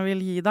anbefalingen jeg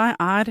vil gi deg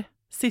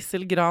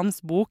Sissel Grans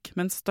bok,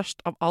 men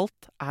størst av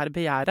alt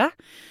begjæret,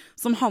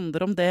 som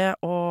handler om det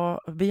å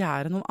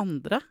begjære noen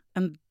andre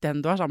enn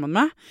den du sammen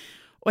med.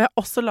 Og jeg har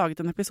også laget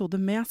en episode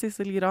med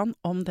Sissel Gran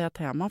om det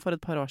temaet for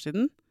et par år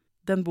siden.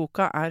 Den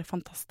boka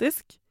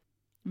fantastisk.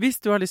 Hvis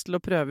du har lyst til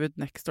å prøve ut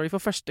Nextory for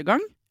første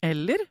gang,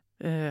 eller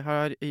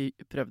har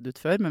prøvd ut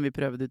før, men vi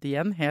prøver ut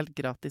igjen helt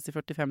gratis I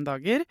 45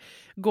 dager,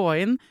 gå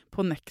inn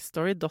på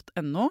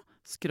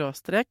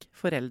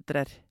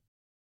nextory.no/foreldrer.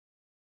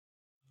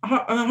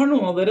 Har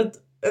noen av dere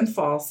en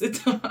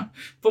fasit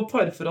på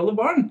parforhold og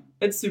barn?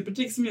 Et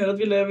supertrikk som gjør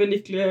at vi lever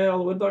lykkelig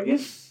alle våre dager?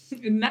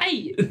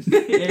 Nei!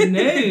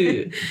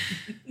 Nei!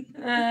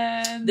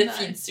 Det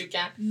finnes jo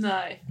ikke.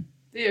 Nei,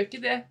 det gjør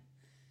ikke det.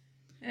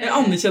 Jeg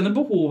anerkjenner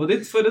behovet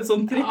ditt for et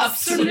sånt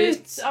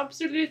triks.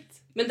 Absolutt.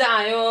 Men det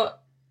jo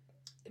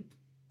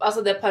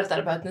altså det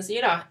parterapeutene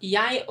sier da,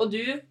 jeg og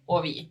du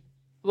og vi.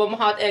 Man må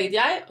ha et eget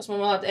jeg, og så må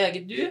man ha et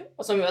eget du,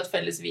 og så må vi ha et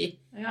felles vi.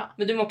 Ja.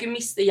 Men du må ikke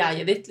miste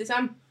jeget ditt,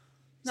 liksom.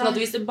 Sånn at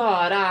Nei. hvis det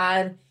bare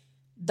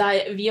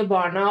deg, vi og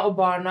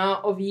barna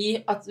og vi,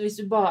 at hvis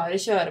du bare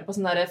kjører på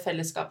sånn der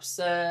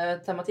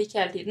fellesskapstematikk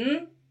hele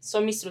tiden,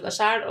 så mister du deg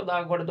selv, og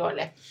da går det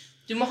dårlig.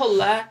 Du må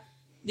holde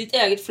ditt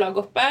eget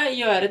flagg oppe,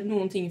 gjøre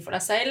noen ting for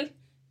deg selv,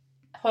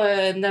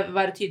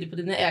 være tydelig på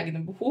dine egne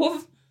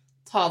behov,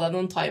 ta deg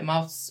noen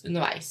timeouts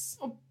underveis.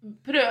 Og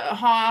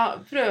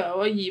prøve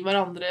å gi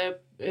hverandre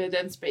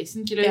den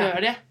spacen til å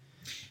gjøre det.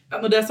 Ja,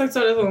 når det sagt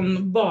så det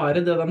sånn,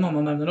 bare det den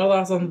Anna nevner også,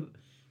 det sånn,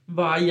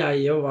 hva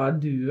jeg og hva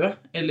du,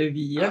 eller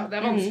vi. Ja,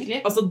 det vanskelig.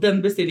 Altså, den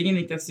bestillingen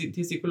gikk jeg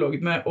til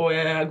psykologen med, og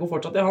jeg går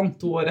fortsatt i han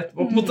 2 år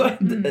etterpå, på en måte.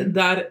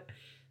 Det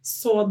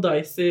så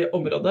dicey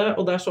område,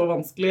 og det så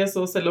vanskelig,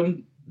 så selv om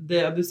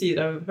det du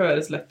sier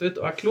høres lett ut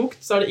og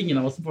klokt, så det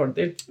ingen av oss som får det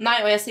til. Nei,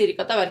 og jeg sier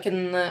ikke at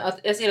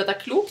jeg sier at det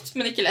klokt,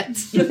 men ikke lett.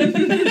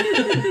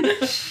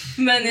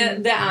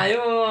 Men det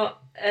jo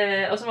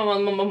og så må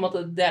man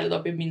måtte dele det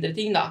opp i mindre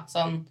ting da,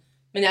 sånn,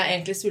 men jeg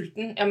egentlig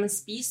sulten, ja, men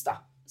spis da,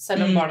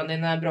 selv om barna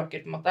dine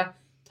bråker på en måte.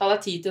 Ta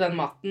deg tid til den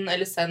maten,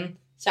 eller send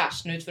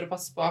kjæresten ut for å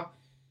passe på.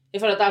 I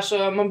forhold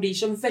til at man blir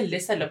så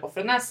veldig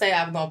selvoppofrende, ser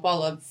jeg nå på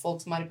alle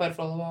folk som i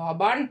parforhold og har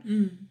barn.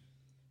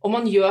 Og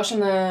man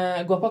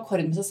går på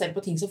akkord med seg selv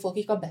på ting som folk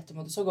ikke har bedt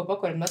om at du skal gå på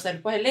akkord med deg selv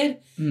på heller.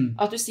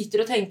 At du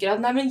sitter og tenker at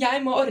nei, men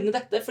jeg må ordne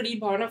dette fordi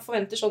barna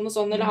forventer sånn og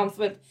sånn, eller han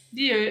forventer.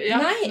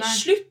 Nei,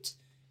 slutt!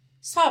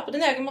 Ta på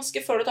din egen maske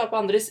før du tar på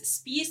andres.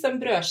 Spis den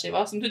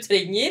brødskiva som du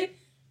trenger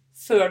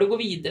før du går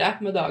videre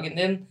med dagen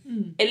din.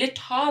 Eller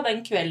ta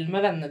den kvelden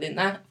med vennene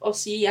dine og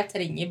si jeg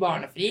trenger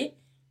barnefri.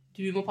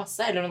 Du må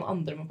passe, eller noen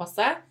andre må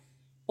passe.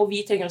 Og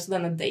vi trenger også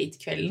denne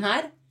datekvelden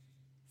her.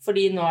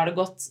 Fordi nå har det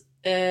gått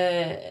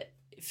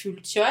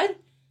fullt kjør.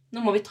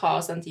 Nå må vi ta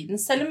oss den tiden,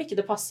 selv om ikke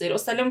det passer. Og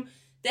selv om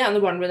det ene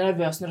barnet blir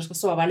nervøs når du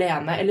skal sove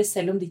alene, eller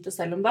selv om ditt og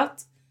selv om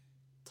datt,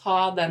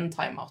 ta den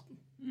timeouten.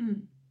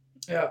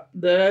 Ja,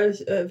 det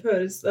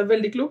høres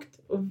veldig klokt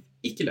og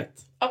ikke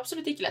lett.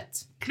 Absolutt ikke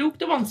lett. Klokt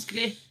og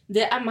vanskelig.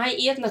 Det meg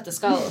i et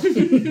nøtteskall.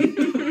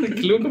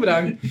 Klok og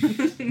brang.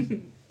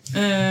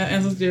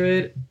 En som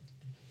skriver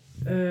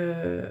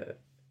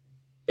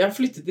jeg har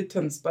flyttet til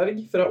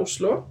Tønsberg fra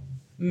Oslo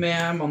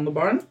med mann og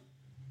barn.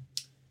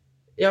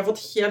 Jeg har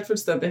fått helt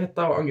fullstendig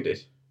hetta og angrer.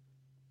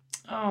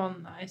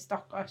 Nei,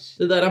 stakkars.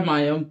 Det der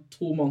meg om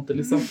 2 måneder,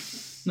 liksom.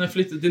 Når jeg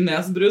flyttet til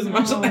Nesbru, som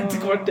sånn et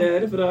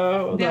kvarter fra...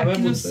 Det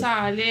ikke noe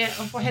særlig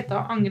å få hetta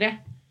og angre.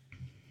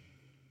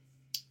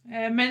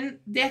 Men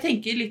det jeg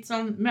tenker litt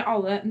sånn med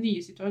alle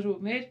nye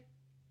situasjoner,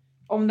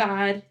 om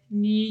det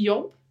ny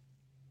jobb,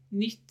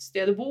 nytt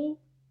sted å bo,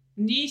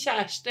 ny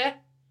kjæreste,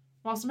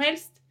 hva som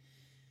helst,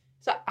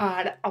 så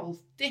det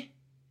alltid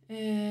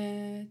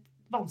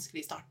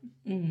vanskelig i starten.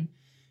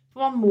 For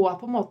man må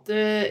på en måte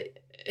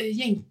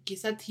jenke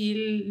seg til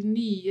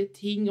nye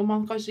ting, og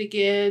man kanskje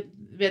ikke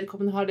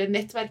vedkommende har det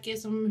nettverket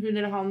som hun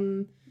eller han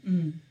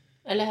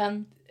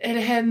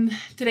eller hen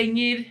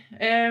trenger.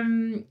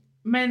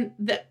 Men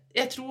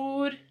jeg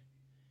tror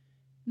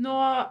nå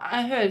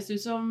høres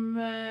ut som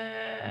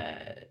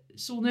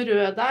zone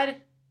rød der,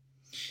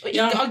 og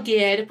ikke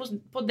agere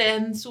på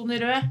den zone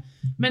rød,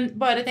 men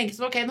bare tenke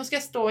sånn, ok, nå skal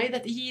jeg stå i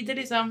dette, gi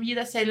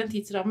deg selv en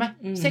tidsramme,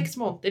 6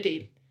 måneder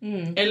til.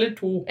 Eller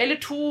 2.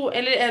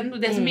 Eller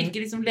det som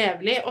virker liksom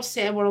levelig, og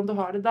se hvordan du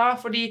har det da,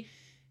 fordi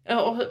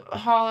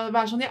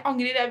være sånn, jeg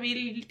angrer, jeg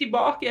vil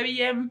tilbake, jeg vil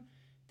hjem,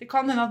 det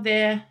kan hende at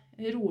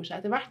det roer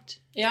seg etter hvert.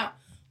 Ja,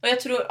 og jeg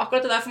tror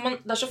akkurat det der,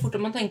 for det så fort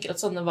at man tenker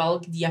at sånne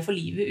valg, de for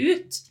livet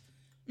ut.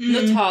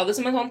 Nå ta det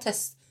som en sånn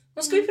test,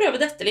 nå skal vi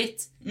prøve dette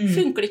litt,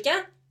 funker det ikke?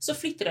 Så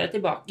flytter dere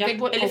tilbake,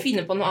 eller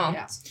finner på noe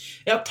annet.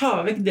 Ja,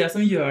 ta vekk det som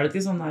gjør det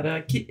til sånn her,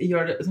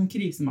 gjør det som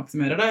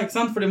krisemaksimerer det, ikke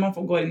sant? Fordi man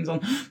går inn sånn,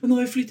 men nå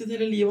har jeg flyttet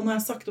hele livet, og nå har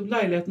jeg sagt opp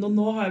leiligheten, og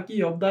nå har jeg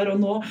ikke jobb der,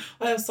 og nå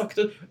har jeg sagt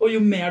opp, og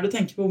jo mer du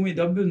tenker på hvor mye du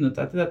har bundet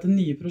deg til dette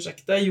nye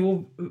prosjektet, jo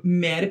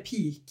mer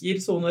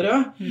piker zone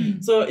rød.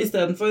 Så i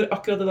stedet for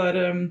akkurat det der,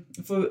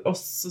 for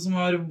oss som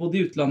har bodd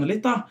i utlandet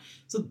litt da,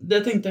 så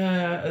det tenkte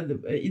jeg,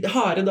 i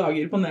harde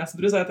dager på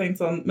Nesbru, så har jeg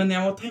tenkt sånn, men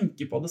jeg må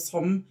tenke på det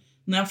som,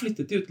 når jeg har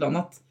flyttet til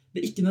utlandet, at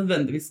det ikke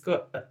nødvendigvis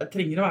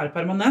trenger å være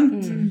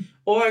permanent.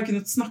 Og jeg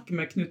kunne snakke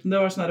med Knut om det,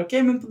 var sånn her, ok,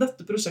 men på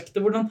dette prosjektet,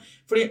 hvordan,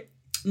 fordi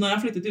når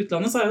jeg flyttet til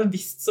utlandet, så har jeg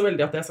visst så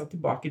veldig at jeg skal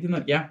tilbake til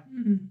Norge.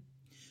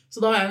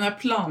 Så da har jeg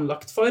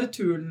planlagt for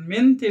turen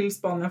min til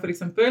Spania for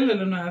eksempel,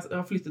 eller når jeg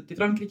har flyttet til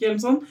Frankrike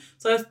eller sånn,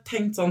 så har jeg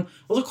tenkt sånn,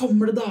 og så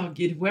kommer det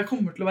dager hvor jeg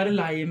kommer til å være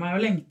lei meg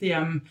og lengte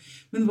hjem,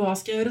 men hva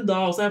skal jeg gjøre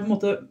da? Og så har jeg på en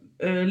måte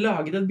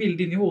laget et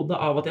bilde inn i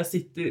hodet av at jeg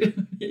sitter,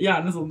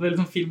 gjerne sånn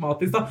veldig sånn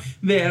filmatisk da,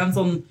 ved en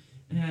sånn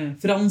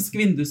fransk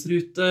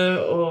vindusrute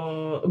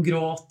og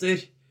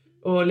gråter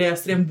og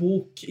leser i en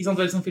bok, ikke sant,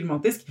 veldig sånn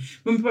filmatisk.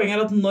 Men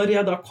poenget at når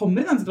jeg da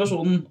kommer i den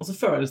situasjonen, og så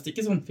føles det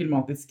ikke sånn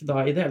filmatisk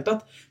da i det hele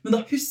tatt, men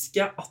da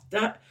husker jeg at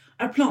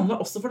jeg planla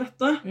også for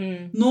dette.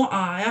 Nå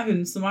jeg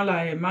hun som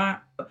lei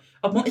meg,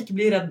 at man ikke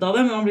blir redd av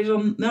det, men man blir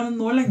sånn, ja, men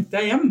nå lengter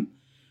jeg hjem.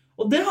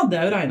 Og det hadde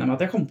jeg jo regnet med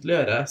at jeg kom til å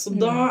gjøre. Så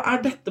da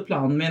dette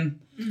planen min.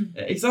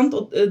 Ikke sant?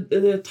 Og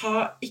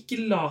ikke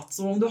lat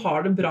som om du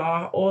har det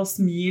bra, og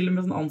smil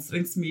med sånn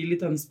anstrengt smil i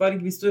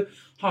Tønsberg. Hvis du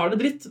har det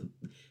dritt,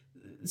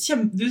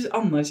 du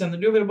anerkjenner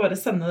det jo ved å bare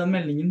sende den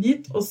meldingen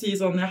hit, og si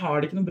sånn, jeg har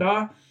det ikke noe bra,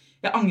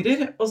 jeg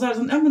angrer. Og så det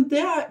sånn, ja, men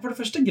det for det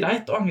første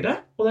greit å angre,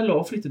 og det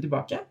lov å flytte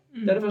tilbake.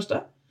 Det det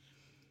første.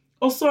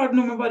 Og så det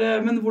noe med bare,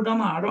 men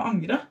hvordan det å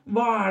angre?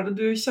 Hva det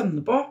du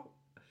kjenner på?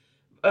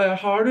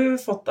 Har du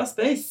fått deg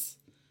space?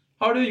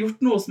 Har du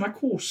gjort noe som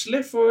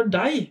koselig for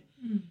deg?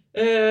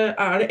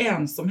 Det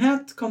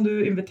ensomhet? Kan du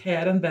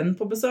invitere en venn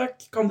på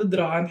besøk? Kan du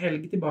dra en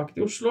helg tilbake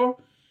til Oslo?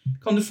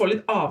 Kan du få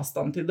litt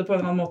avstand til det på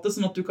en eller annen måte,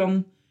 sånn at du kan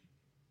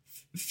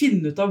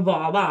finne ut av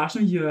hva det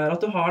som gjør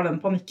at du har den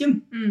panikken?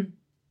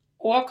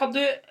 Og kan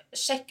du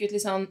sjekke ut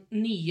liksom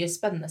nye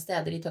spennende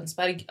steder i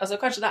Tønsberg?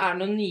 Altså kanskje det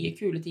noen nye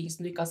kule ting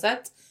som du ikke har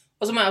sett.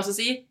 Og så må jeg også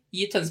si,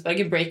 gi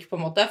Tønsberg en break på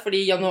en måte,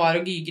 fordi januar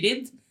og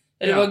Gygrid,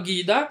 eller hva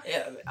Gyda,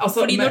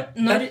 altså, fordi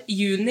når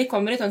juni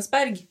kommer i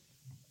Tønsberg,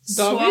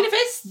 da blir det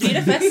fest.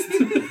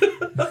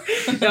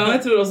 Ja, men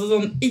jeg tror også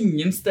sånn,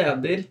 ingen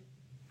steder,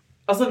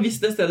 altså hvis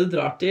det stedet du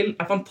drar til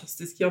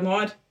fantastisk i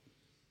januar,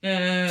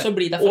 så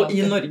blir det og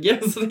i Norge,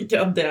 så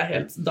tenker jeg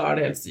at da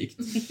det helt sykt.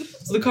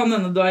 Så det kan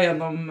hende du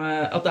gjennom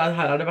at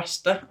her det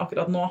verste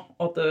akkurat nå,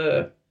 og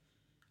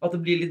at det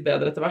blir litt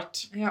bedre etter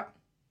hvert. Ja.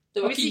 Det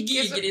var ikke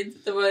Gygrid,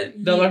 det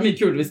hadde vært mye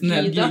kulere hvis den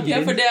het Gygrid.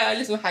 Ja, for det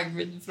liksom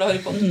Hagrid fra Harry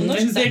Potter på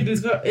norsk. Jeg du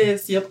skal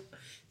si at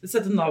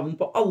sette navn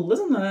på alle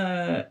sånne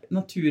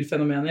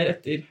naturfenomener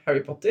etter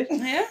Harry Potter.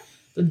 Ja.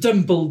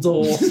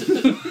 Dumbledore.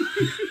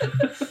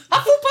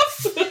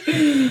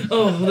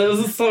 Det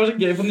var så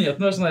gøy på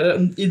nyheten. Sånn her,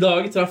 i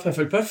dag traff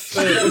Hufflepuff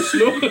i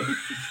Oslo.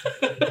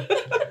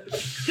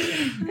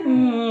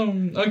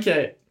 Ok,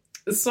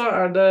 så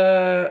det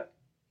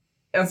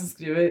en som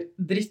skriver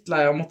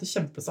drittlei av å måtte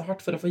kjempe så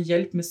hardt for å få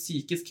hjelp med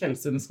psykisk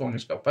helse under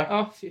svangerskapet.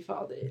 Fy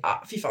fader. Ja,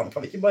 fy faen,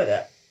 kan vi ikke bare...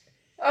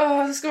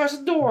 Det skal være så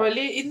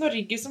dårlig i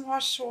Norge som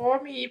har så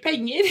mye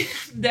penger.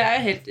 Det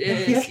helt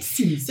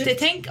sinnssykt.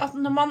 Tenk at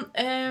når man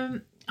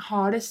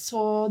har det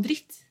så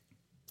dritt,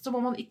 så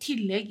må man i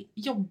tillegg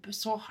jobbe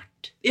så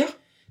hardt. Ja.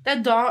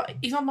 Det da,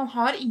 ikke sant, man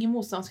har ingen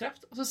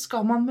motstandskraft, og så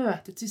skal man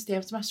møte et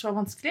system som så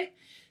vanskelig.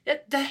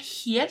 Det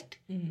helt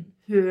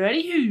høl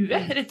i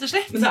huet, rett og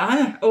slett. Men det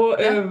og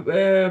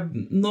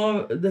nå,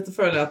 dette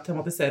føler jeg at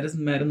tematiseres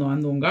mer nå enn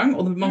noen gang,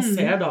 og man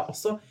ser da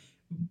også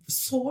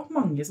så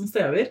mange som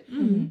strever.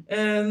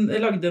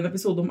 Jeg lagde en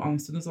episode om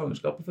angst under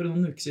svangerskapet for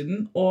noen uker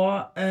siden,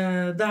 og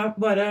det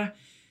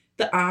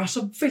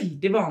så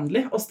veldig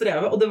vanlig å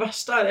streve, og det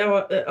verste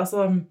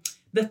altså,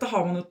 dette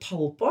har man jo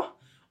tall på,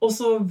 og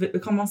så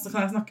kan jeg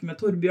snakke med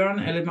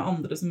Torbjørn eller med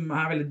andre som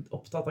veldig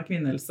opptatt av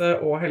kvinnehelse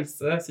og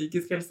helse,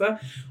 psykisk helse,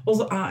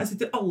 og så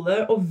sitter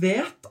alle og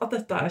vet at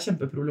dette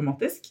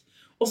kjempeproblematisk,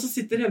 og så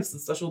sitter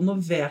helsestasjonen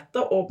og vet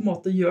det, og på en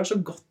måte gjør så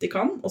godt de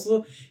kan, og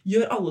så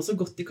gjør alle så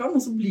godt de kan, og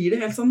så blir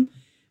det helt sånn,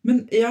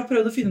 men jeg har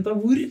prøvd å finne ut av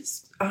hvor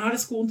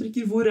det skoen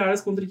trykker, hvor det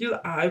skoen trykker,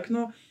 det jo ikke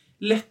noe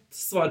lett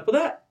svar på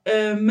det,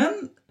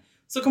 men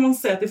så kan man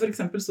se til for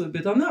eksempel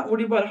Storbritannia, hvor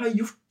de bare har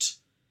gjort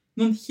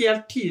noen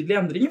helt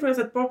tydelige endringer, for jeg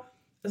har sett på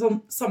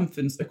sånn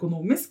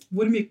samfunnsøkonomisk,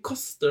 hvor mye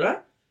koster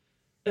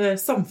det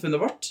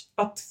samfunnet vårt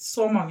at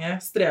så mange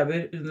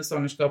strever under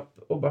svangerskap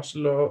og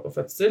barsel og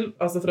fødsel,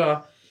 altså fra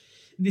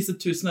disse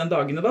 1001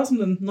 dagene da, som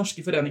den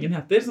norske foreningen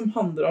heter, som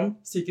handler om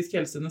psykisk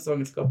helse under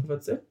svangerskap og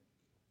fødsel,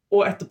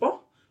 og etterpå.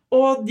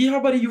 Og de har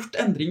bare gjort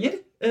endringer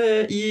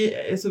i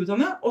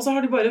Storbritannia, og så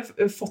har de bare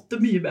fått det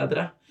mye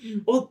bedre.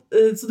 Og,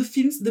 så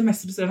det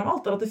mest frustrerende av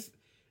alt at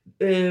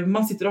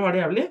man sitter og har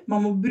det jævlig,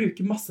 man må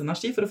bruke masse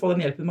energi for å få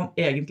den hjelpen man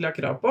egentlig har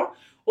krav på,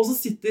 og så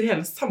sitter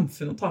hele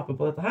samfunnet og taper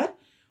på dette her,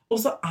 og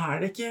så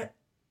det ikke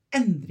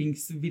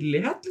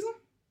endringsvillighet, liksom.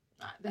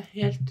 Nei, det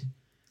helt...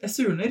 Jeg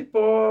surner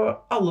på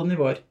alle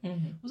nivåer.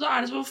 Og så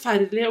det så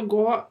forferdelig å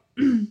gå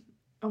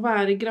og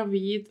være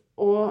gravid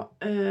og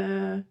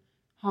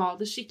ha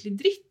det skikkelig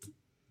dritt.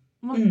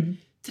 Man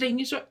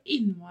trenger så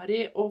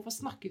innmari å få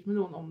snakket med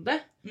noen om det.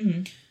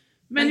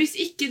 Men hvis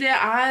ikke det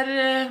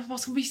hva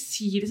skal vi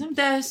si liksom?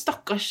 Det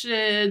stakkars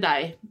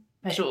deg,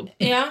 person.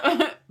 Ja,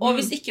 og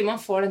hvis ikke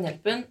man får den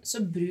hjelpen,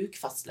 så bruk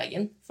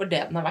fastlegen for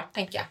det den har vært,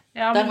 tenker jeg.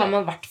 Ja, der har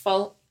man I hvert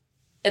fall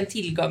en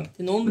tilgang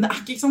til noen. Men det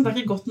ikke sant,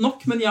 det ikke godt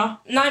nok, men ja.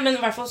 Nei, men I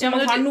hvert fall så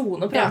man har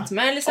noen å prate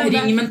med. Liksom.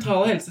 Ring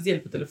Mental Helses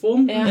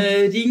hjelpetelefon. Ja.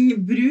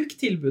 Bruk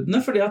tilbudene,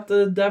 fordi at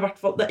det I hvert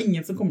fall, det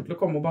ingen som kommer til å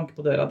komme og banke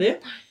på døra di.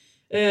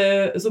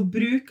 Så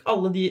bruk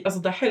alle de,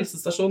 altså det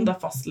helsestasjonen, det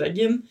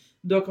fastlegen,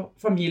 du har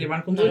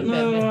familievernkontor.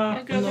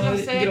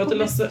 Nå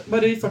Lasse.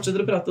 Bare vi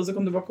fortsetter å prate, så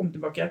kan du bare komme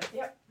tilbake.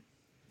 Ja.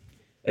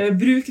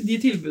 Bruk de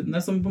tilbudene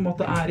som på en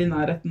måte I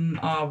nærheten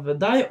av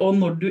deg, og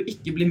når du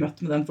ikke blir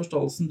møtt med den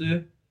forståelsen du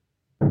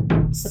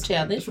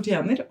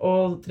fortjener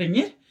og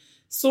trenger,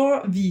 så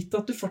vit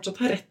at du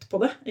fortsatt har rett på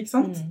det, ikke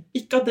sant?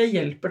 Ikke at det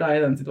hjelper deg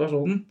I den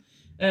situasjonen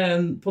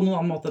på noen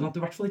annen måte enn at du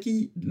I hvert fall ikke,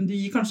 du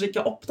gir kanskje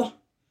ikke opp da.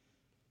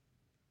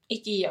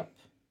 Ikke gi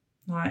opp.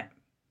 Nei.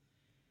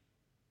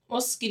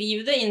 Og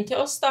skriv det inn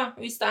til oss da,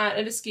 hvis det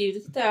eller skriv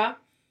det til Thea.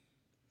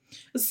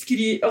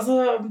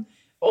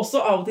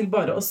 Også av og til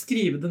bare å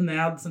skrive det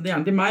ned, så det er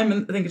gjerne til meg, men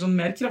jeg tenker sånn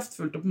mer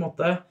kraftfullt å på en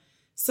måte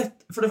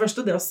for det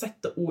første, det å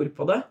sette ord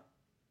på det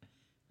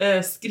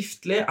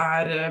skriftlig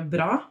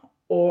bra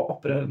og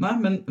opprørende,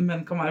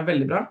 men kan være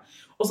veldig bra.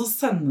 Og så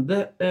sende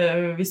det,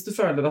 hvis du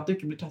føler at du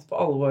ikke blir tatt på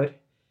alvor,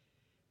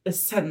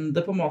 send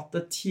det på en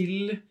måte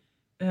til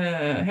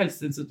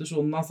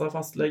helseinstitusjonen, altså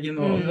fastlegen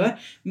og det.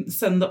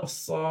 Send det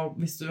også,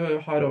 hvis du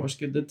har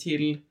overskuddet,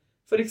 til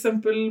for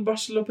eksempel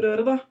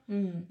barselopprøret da.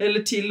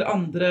 Eller til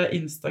andre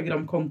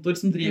Instagram-kontoer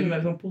som driver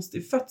med sånn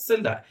positiv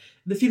fødsel.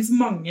 Det finnes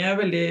mange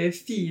veldig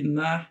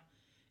fine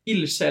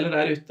ildsjeler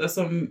der ute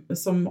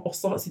som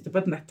også sitter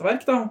på et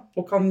nettverk da,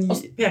 og kan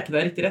peke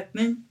deg i riktig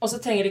retning. Og så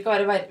trenger det ikke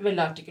være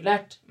veldig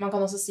artikulert. Man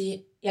kan også si,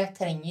 jeg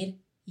trenger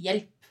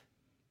hjelp.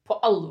 På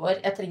alvor,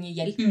 jeg trenger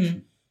hjelp.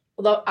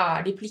 Og da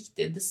de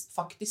pliktige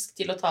faktisk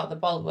til å ta det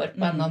på alvor på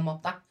en eller annen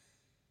måte.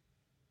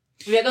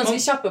 Vi ganske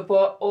kjappe på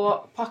å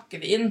pakke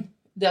det inn,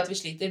 det at vi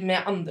sliter med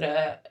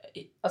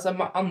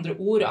andre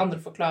ord og andre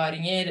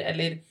forklaringer,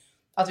 eller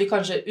at vi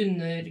kanskje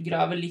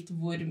undergraver litt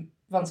hvor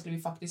vanskelig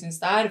vi faktisk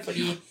synes det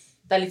fordi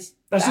det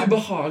er så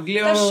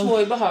ubehagelig det så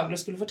ubehagelig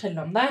å skulle fortelle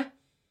om det.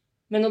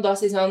 Men å da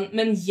si sånn,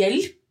 men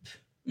hjelp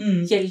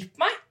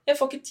meg, jeg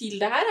får ikke til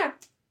det her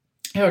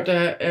Jeg hørte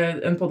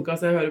en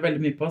podcast jeg hører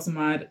veldig mye på som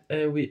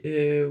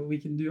We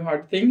Can Do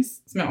Hard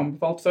Things, som jeg har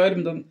anbefalt før,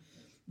 men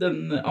den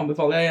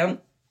anbefaler jeg igjen.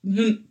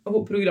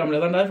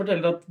 Programlederen der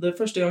forteller at det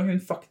første gang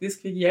hun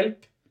faktisk fikk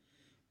hjelp,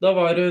 da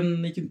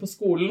gikk hun på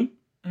skolen.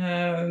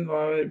 Hun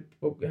var,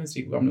 jeg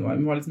husker ikke hvor gammel hun var,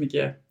 hun var liksom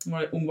ikke, hun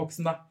var ung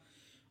voksen da.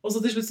 Og så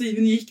til slutt så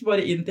hun gikk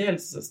bare inn til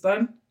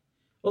helsesøsteren,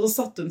 og så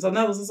satte hun seg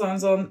ned, og så sa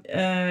hun sånn,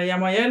 jeg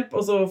må ha hjelp,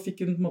 og så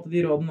fikk hun på en måte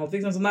de rådene og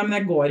alt, sånn, nei, men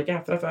jeg går ikke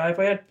herfra før jeg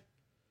får hjelp.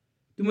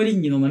 Du må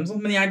ringe noen eller noe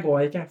sånt, men jeg går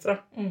ikke herfra.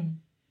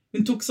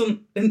 Hun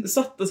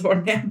satte seg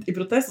bare ned i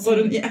protest, og så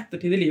har hun i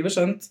ettertid i livet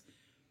skjønt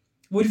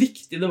hvor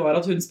viktig det var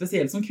at hun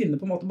spesielt som kvinne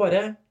på en måte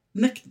bare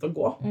nektet å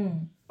gå.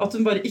 At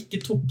hun bare ikke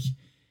tok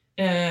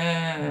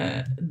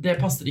det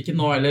passer ikke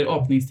nå, eller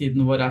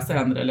åpningstiden vår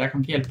senere, eller jeg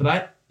kan ikke hjelpe deg.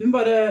 Hun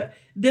bare,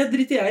 det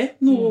driter jeg i,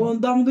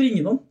 da må du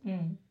ringe noen.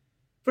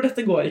 For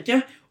dette går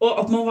ikke. Og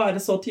at man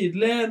være så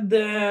tydelig,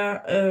 det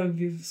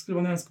skulle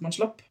man ønske man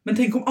slapp. Men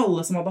tenk om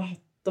alle som hadde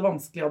hatt det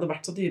vanskelig hadde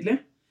vært så tydelig,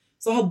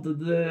 så hadde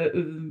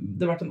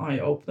det vært en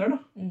eye-opener da.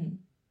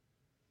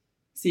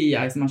 Sier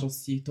jeg som så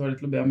sykt dårlig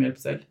til å be om hjelp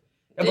selv.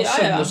 Jeg bare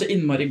skjønner så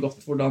innmari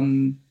godt hvordan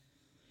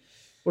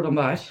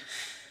det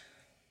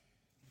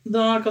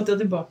Da er Katja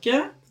tilbake.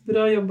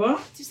 Bra jobba.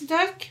 Tusen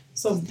takk.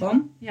 Sovnet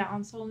han? Ja,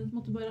 han sovnet.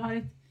 Måtte bare ha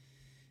litt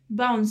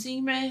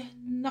bouncing med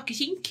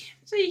nakkekink.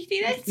 Så gikk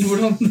det greit.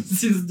 Hvordan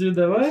synes du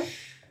det var?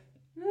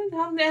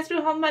 Jeg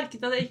tror han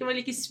merket at det ikke var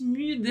like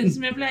smooth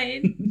som jeg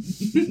pleier.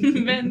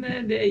 Men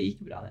det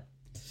gikk bra det.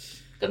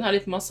 Kan ha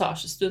litt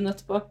massasjestund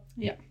etterpå.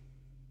 Ja.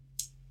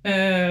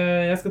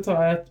 Jeg skal ta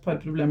et par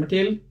problemer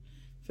til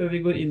før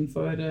vi går inn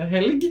for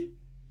helg.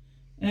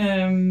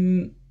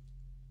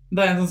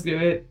 Det en som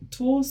skriver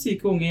 2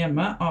 syke unge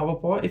hjemme av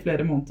og på i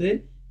flere måneder,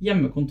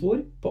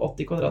 hjemmekontor på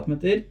 80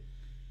 kvadratmeter.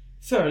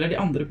 Føler de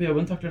andre på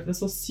jobben takler det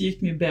så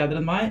sykt mye bedre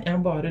enn meg. Jeg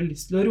har bare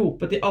lyst til å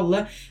rope til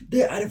alle.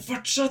 Det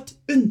fortsatt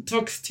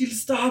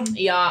unntakstilstand.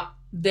 Ja,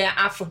 det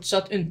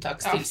fortsatt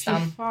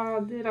unntakstilstand. Ja, fy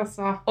fader,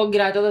 altså. Og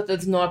greit at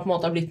dette nå på en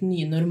måte har blitt den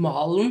nye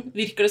normalen,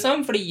 virker det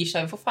som, for det gir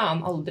seg jo for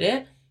faen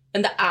aldri.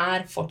 Men det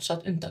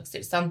fortsatt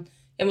unntakstilstand.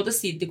 Jeg måtte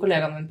si til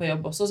kollegaene mine på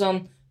jobb også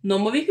sånn, nå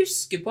må vi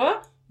huske på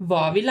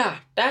hva vi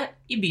lærte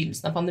i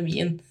begynnelsen av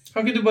pandemien.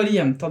 Kan ikke du bare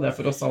gjenta det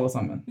for oss alle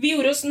sammen? Vi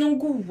gjorde oss noen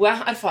gode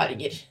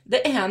erfaringer.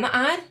 Det ene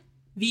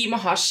vi må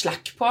ha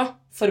slack på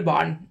for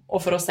barn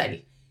og for oss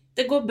selv.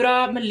 Det går bra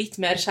med litt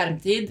mer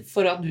skjermtid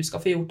for at du skal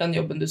få gjort den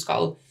jobben du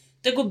skal.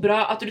 Det går bra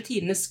at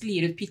rutinene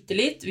sklir ut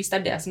bittelitt hvis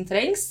det det som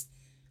trengs.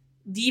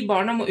 De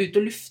barna må ut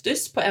og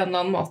luftes på en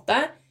eller annen måte,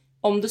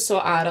 om det så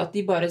at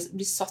de bare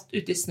blir satt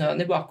ute i snøen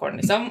i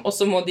bakgården, liksom, og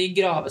så må de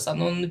grave seg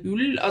noen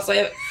hull. Altså,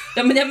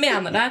 men jeg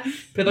mener det.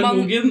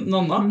 Pedagogen,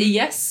 Nonna.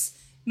 Yes,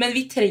 men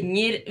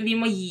vi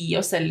må gi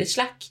oss selv litt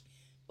slack.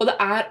 Og det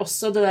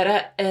også det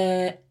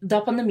der, da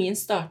pandemien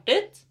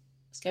startet,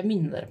 skal jeg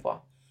minne dere på,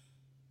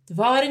 det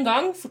var en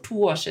gang for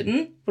 2 år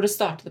siden hvor det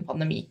startet en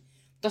pandemi.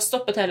 Da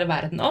stoppet hele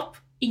verden opp,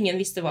 ingen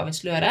visste hva vi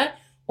skulle gjøre,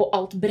 og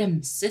alt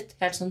bremset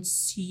helt sånn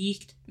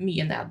sykt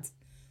mye ned.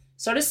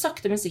 Så har det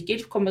sakte, men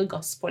sikkert kommet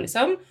gass på,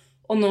 liksom,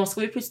 og nå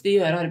skal vi plutselig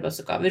gjøre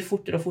arbeidsoppgaver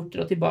fortere og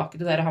fortere og tilbake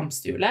til det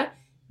hamsterhjulet.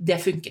 Det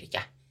funker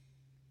ikke.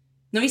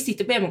 Når vi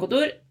sitter på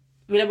hjemmekontor,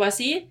 vil jeg bare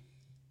si,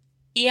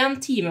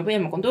 1 time på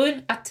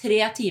hjemmekontor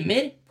 3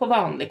 timer på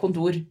vanlig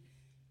kontor.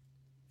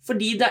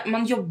 Fordi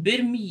man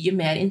jobber mye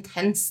mer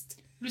intenst.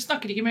 Du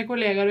snakker ikke med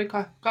kollegaer i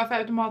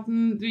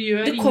kaffeautomaten,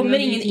 du kommer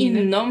ingen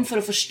innom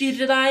for å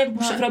forstyrre deg,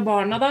 bortsett fra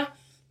barna da.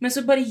 Men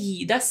så bare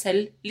gi deg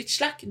selv litt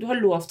slack. Du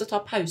har lov til å ta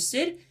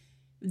pauser.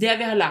 Det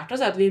vi har lært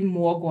oss at vi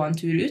må gå en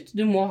tur ut.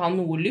 Du må ha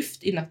noe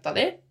luft i nøtta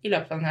di i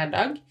løpet av en hel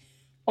dag.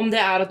 Om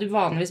det at du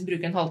vanligvis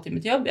bruker en halvtime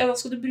til jobb, ja, da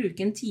skal du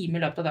bruke en time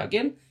i løpet av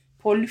dagen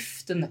på å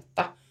lufte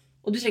nøtta.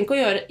 Og du trenger ikke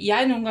å gjøre,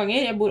 jeg noen ganger,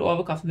 jeg bor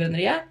over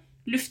kaffebrenneriet,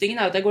 Luftingen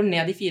jo at jeg går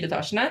ned de 4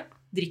 etasjene,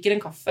 drikker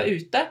en kaffe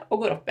ute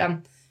og går opp igjen.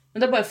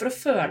 Men det bare for å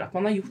føle at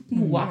man har gjort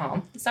noe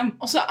annet. Liksom.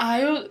 Og så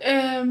jo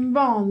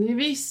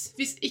vanligvis,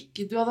 hvis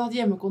ikke du hadde hatt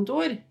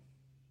hjemmekontor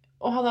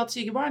og hadde hatt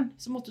syke barn,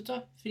 så måtte du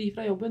ta fri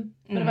fra jobben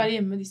for å være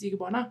hjemme med de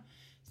syke barna.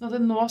 Sånn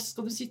at nå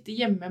skal du sitte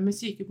hjemme med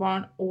syke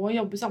barn og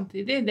jobbe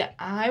samtidig. Det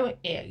jo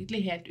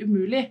egentlig helt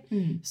umulig.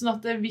 Sånn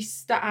at hvis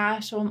det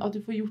sånn at du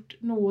får gjort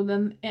noe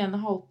den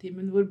ene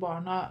halvtimen hvor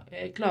barna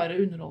klarer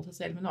å underholde seg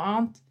selv med noe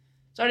annet,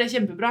 så det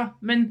kjempebra.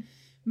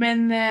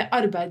 Men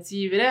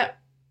arbeidsgivere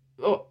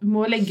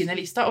må legge ned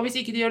lista. Og hvis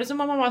ikke de gjør det, så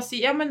må man bare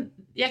si, ja, men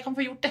jeg kan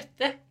få gjort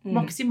dette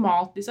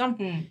maksimalt, liksom.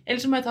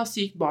 Eller så må jeg ta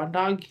sykt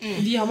barndag.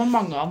 De har man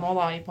mange av nå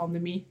da, i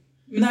pandemi.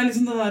 Men det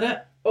liksom det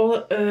der å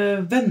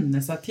venne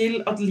seg til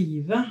at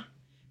livet,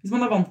 hvis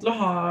man vant til å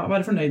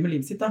være fornøyd med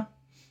livet sitt da,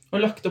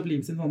 og lagt opp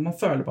livet sitt sånn at man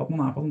føler på at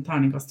man på sånn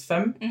terningkast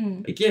 5,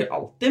 ikke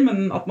alltid,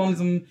 men at man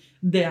liksom,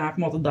 det på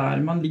en måte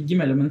der man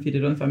ligger mellom en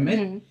 4 og en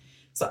 5-er,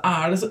 så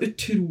det så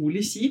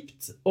utrolig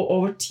kjipt å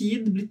over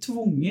tid bli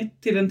tvunget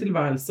til en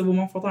tilværelse hvor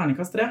man får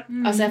terningkast 3.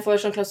 Altså jeg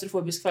får sånn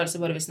klaustrofobisk følelse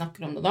bare vi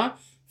snakker om det da,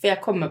 for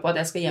jeg kommer på at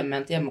jeg skal hjem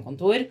igjen til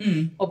hjemmekontor,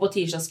 og på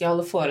tirsdag skal jeg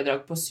holde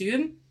foredrag på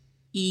Zoom,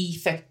 i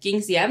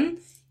fuckings igjen,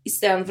 I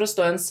stedet for å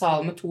stå I en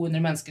sal med 200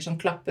 mennesker som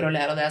klapper og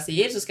ler av det jeg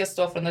sier, så skal jeg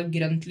stå foran et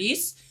grønt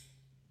lys,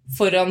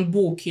 foran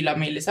bokhylla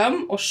mi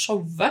liksom, og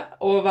showe,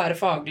 og være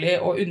faglig,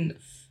 og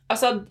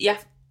altså, jeg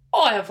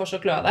får så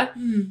klø av det.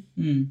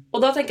 Og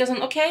da tenker jeg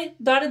sånn, ok,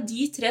 da det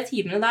de 3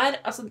 timene der,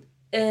 altså,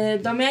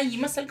 da må jeg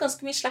gi meg selv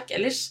ganske mye slack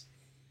ellers.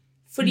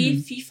 Fordi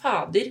fy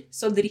fader,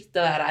 så dritt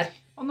det der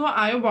Og nå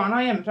jo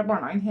barna hjemme fra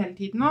barnehagen hele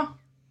tiden nå.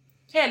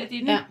 Hele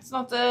tiden,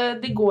 sånn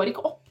at det går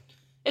ikke opp.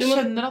 Jeg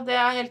skjønner at det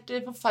helt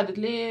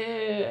forferdelig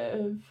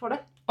for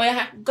deg. Og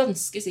jeg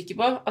ganske sikker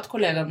på at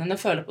kollegaene dine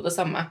føler på det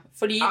samme.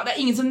 Fordi ja, det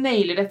ingen som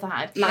nailer dette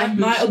her.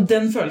 Nei, og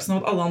den følelsen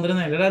av at alle andre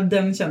nailer det,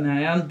 den kjenner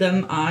jeg igjen. Den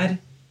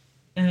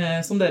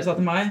som dere sa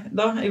til meg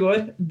da, I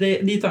går,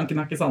 de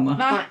tankene ikke sanne.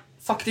 Nei,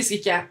 faktisk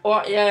ikke.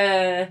 Og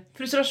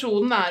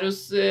frustrasjonen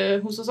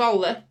hos oss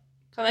alle.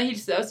 Kan jeg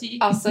hilse deg og si?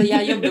 Altså,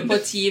 jeg jobber på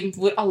et team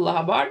hvor alle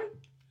har barn.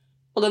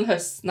 Og den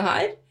høsten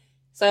her,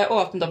 så har jeg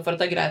åpnet opp for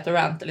at det greit å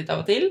rante litt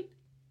av og til.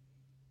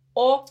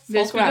 Og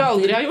det skulle du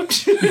aldri ha gjort.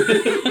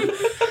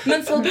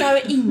 Men folk, det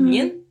jo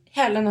ingen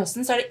hele den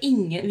høsten, så det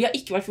ingen vi har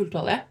ikke vært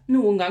fulltålige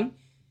noen gang.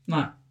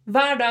 Nei.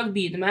 Hver dag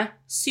begynner med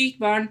syk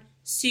barn,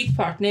 syk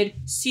partner,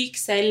 syk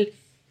selv.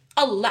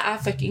 Alle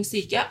fucking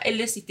syke,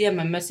 eller sitter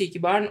hjemme med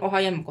syke barn og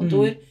har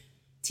hjemmekontor.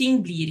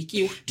 Ting blir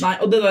ikke gjort. Nei,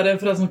 og det der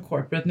fra sånn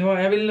corporate nivå,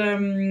 jeg vil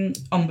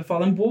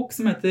anbefale en bok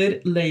som heter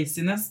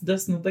Laziness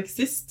Does Not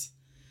Exist,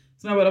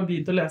 som jeg bare har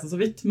begynt å lese så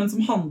vidt, men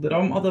som handler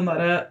om at den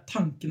der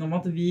tanken om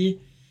at vi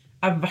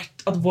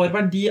at vår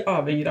verdi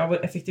avhenger av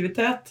vår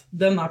effektivitet,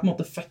 den på en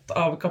måte født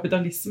av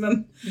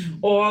kapitalismen.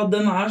 Og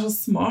den så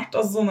smart,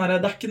 altså sånn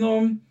det ikke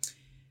noe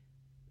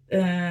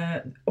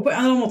og på en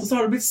eller annen måte så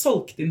har det blitt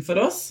solgt inn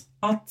for oss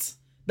at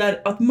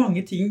at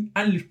mange ting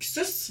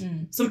luksus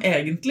som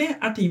egentlig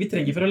ting vi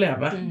trenger for å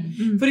leve.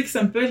 For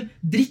eksempel,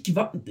 drikk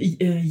vann,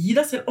 gi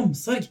deg selv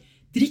omsorg,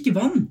 drikk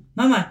vann.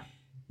 Nei,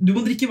 du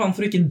må drikke vann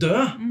for å ikke dø.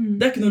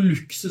 Det ikke noe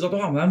luksus at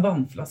du har med deg en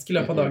vannflaske I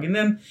løpet av dagen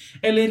din.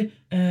 Eller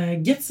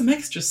get some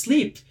extra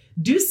sleep.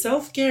 Do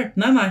self-care.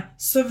 Nei,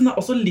 søvn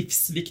også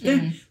livsviktig.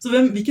 Så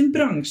hvilken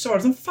bransje var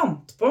det som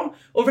fant på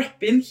å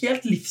rappe inn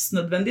helt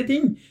livsnødvendige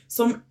ting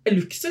som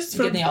luksus?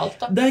 For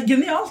genialt da. Det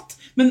genialt,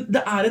 men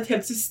det et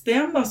helt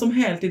system da, som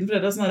hele tiden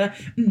foreldre sånn der,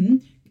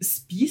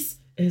 spis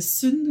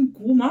sunn,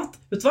 god mat.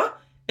 Vet du hva?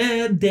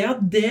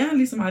 Det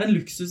liksom en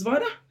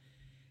luksusvare.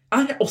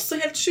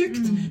 Også helt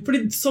sykt,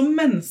 fordi som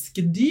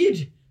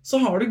menneskedyr så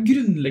har du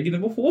grunnleggende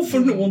behov for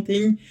noen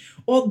ting,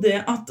 og det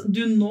at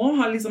du nå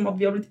har liksom, at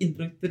vi har blitt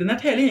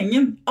indoktrinert hele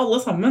gjengen, alle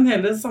sammen,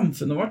 hele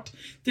samfunnet vårt,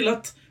 til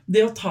at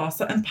det å ta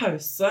seg en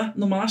pause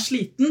når man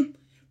sliten,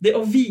 det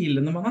å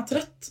hvile når man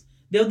trøtt,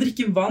 det å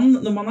drikke vann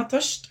når man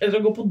tørst, eller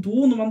å gå på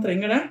do når man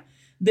trenger det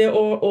det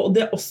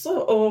også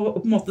å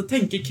på en måte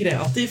tenke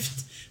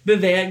kreativt,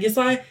 bevege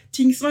seg,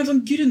 ting som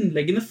sånn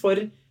grunnleggende for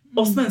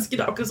oss mennesker,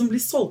 det akkurat som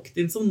blir solgt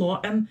inn som nå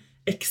en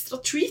ekstra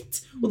treat,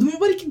 og du må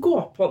bare ikke gå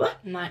på det.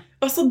 Nei.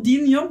 Altså,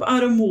 din jobb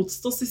å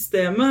motstå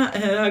systemet,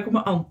 her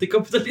kommer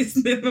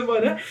antikapitalisten din, men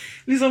bare,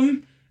 liksom,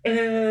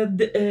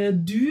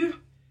 du,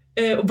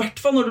 og I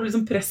hvert fall når du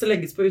liksom presset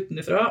legges på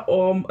utenifra,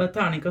 og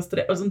terningkast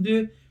 3, altså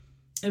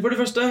for det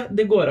første,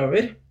 det går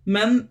over,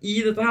 men I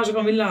dette her så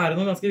kan vi lære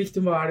noe ganske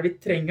viktig om hva det vi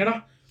trenger da,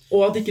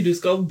 og at ikke du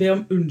skal be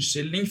om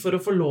unnskyldning for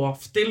å få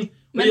lov til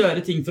å gjøre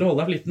ting for å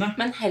holde deg flytende.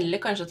 Men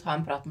heller kanskje ta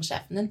en prat med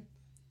sjefen din.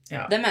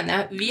 Ja. Det mener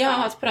jeg. Vi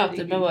har hatt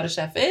prater med våre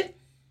sjefer,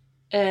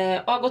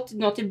 og har gått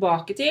nå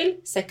tilbake til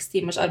 6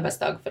 timers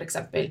arbeidsdag, for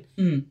eksempel.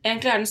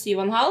 Egentlig den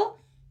 7,5,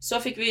 så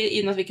fikk vi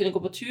inn at vi kunne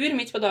gå på tur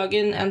midt på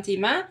dagen 1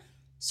 time,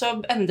 så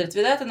endret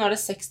vi det til nå det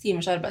 6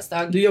 timers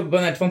arbeidsdag. Du jobber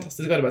på en helt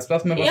fantastisk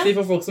arbeidsplass, men hva si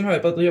for folk som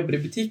hører på at du jobber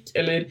I butikk,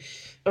 eller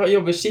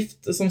jobber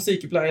skift som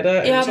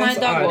sykepleiere, eller sånn,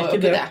 så da går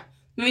ikke det.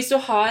 Men hvis du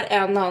har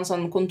en eller annen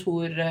sånn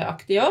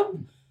kontoraktig jobb,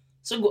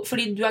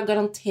 fordi du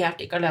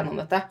garantert ikke alene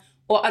om dette,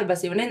 og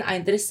arbeidsgiveren din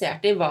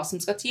interessert I hva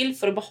som skal til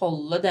for å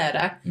beholde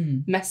dere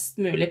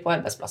mest mulig på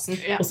arbeidsplassen.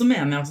 Ja. Og så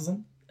mener jeg også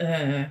sånn,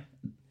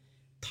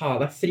 ta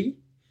deg fri.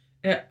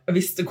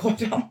 Hvis det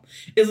går an.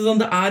 Det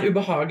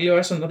ubehagelig, og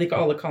jeg skjønner at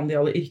ikke alle kan det I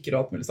alle yrker og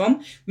alt mulig sånn,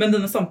 men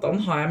denne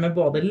samtalen har jeg med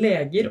både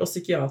leger og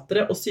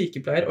psykiatere og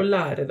sykepleiere og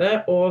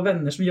lærere og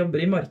venner som jobber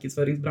I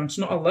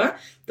markedsføringsbransjen og alle.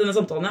 Denne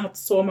samtalen har jeg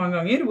hatt så mange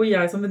ganger, hvor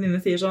jeg som venninne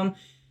sier sånn,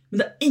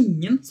 men det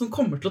ingen som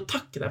kommer til å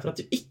takke deg for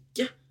at du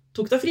ikke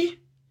tok deg fri.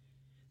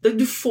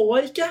 Du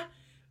får ikke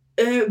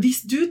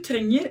hvis du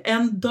trenger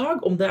en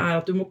dag, om det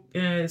at du må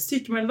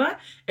sykemelde deg,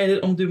 eller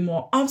om du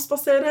må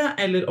avspasere,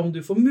 eller om du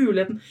får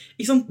muligheten.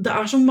 Det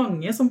så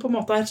mange som på en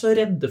måte så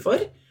redde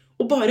for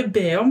å bare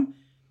be om,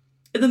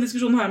 denne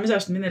diskusjonen har jeg med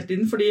kjæresten min hele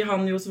tiden, fordi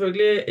han jo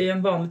selvfølgelig I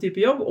en vanlig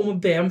type jobb, og må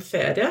be om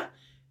ferie,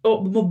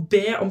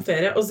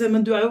 og så,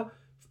 men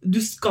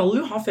du skal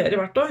jo ha ferie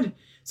hvert år,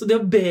 så det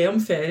å be om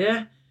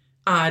ferie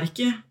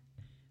ikke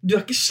du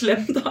ikke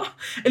slem da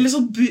eller så,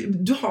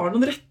 du har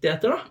noen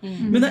rettigheter da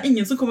men det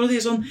ingen som kommer og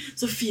sier sånn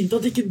så fint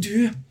at ikke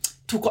du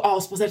tok og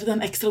avspaserte den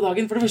ekstra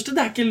dagen for det første,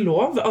 det ikke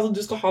lov altså du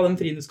skal ha den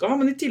frien du skal ha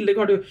men I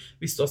tillegg har du,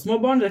 hvis du har små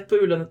barn rett på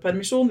ulønnet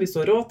permisjon, hvis du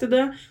har råd til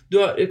det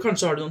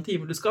kanskje har du noen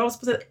timer du skal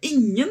avspasere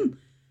ingen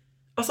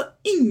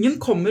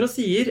kommer og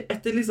sier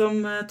etter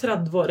liksom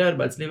 30 år I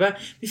arbeidslivet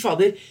vi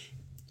fader,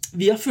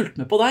 vi har fulgt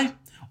med på deg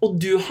og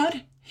du har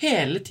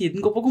hele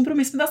tiden gått på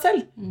kompromiss med deg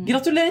selv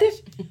gratulerer,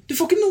 du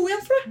får ikke noe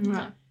igjen for det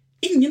Nei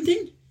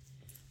Ingenting.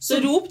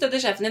 Så rop det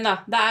til sjefen din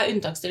da. Det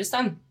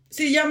unntakstilstand.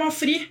 Si, jeg må ha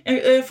fri.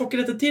 Jeg får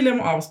ikke dette til. Jeg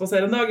må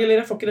avspasere en dag, eller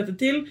jeg får ikke dette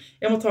til.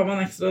 Jeg må ta meg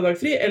en ekstra dag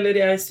fri, eller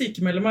jeg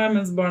sykemelder meg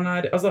mens barn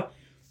altså,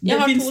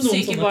 jeg har 2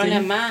 syke barn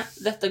hjemme.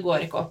 Dette går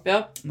ikke opp I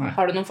opp. Nei.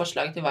 Har du noen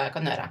forslag til hva jeg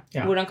kan gjøre?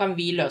 Ja. Hvordan kan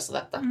vi løse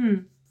dette?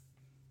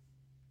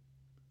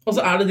 Og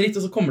så det dritt,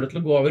 og så kommer det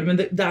til å gå over. Men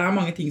det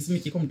mange ting som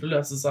ikke kommer til å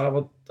løses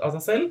av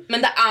seg selv. Men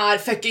det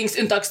fuckings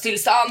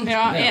unntakstilstand!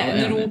 Ja,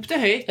 rop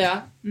det høyt.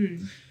 Ja.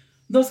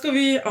 Da skal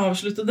vi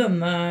avslutte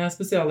denne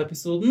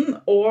spesialepisoden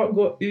og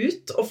gå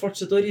ut og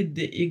fortsette å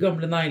rydde I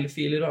gamle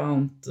neglefiler og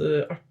annet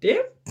artig.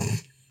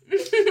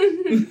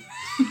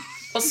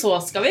 Og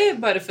så skal vi,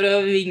 bare for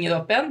å vinge det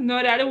opp igjen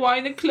Når det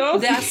wine and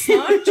clothes? Det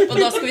snart, og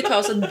da skal vi ta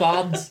oss et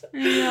bad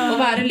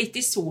Og være litt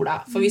I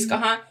sola For vi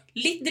skal ha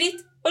litt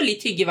dritt og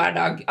litt hygge hver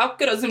dag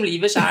Akkurat som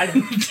livet selv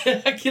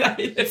Det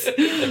greit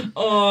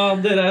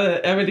Og dere,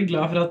 jeg veldig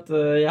glad for at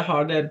jeg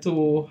har dere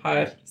to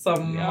her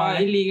sammen med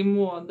meg I like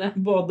måte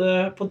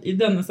Både I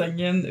denne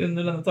sengen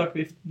Under denne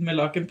takviften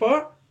med laken på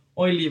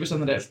Og I livet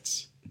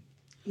generelt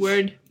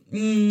Word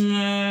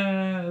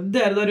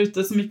Dere der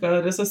ute som ikke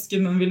har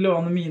søsken Men vil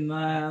låne mine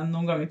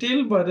noen ganger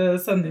til Bare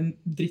send inn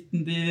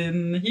dritten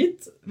din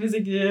hit Hvis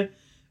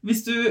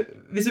du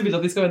vil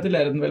at vi skal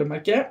ventilere den vel å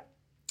merke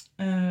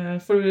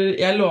For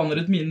jeg låner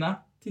ut mine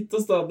titt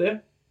og stadig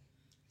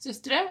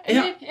Søstre?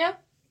 Eller? Ja.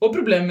 Og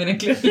problemer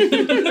egentlig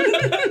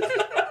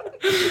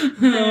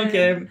Ok,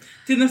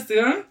 til neste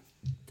gang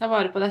Ta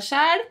vare på deg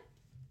selv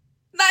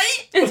Nei,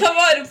 ta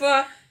vare på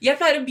Jeg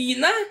pleier å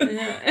begynne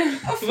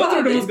Hva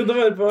tror du man skal ta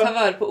vare på? Ta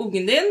vare på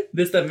ungen din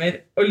Det stemmer,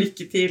 og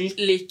lykke til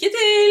Lykke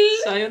til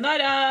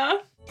Sayonara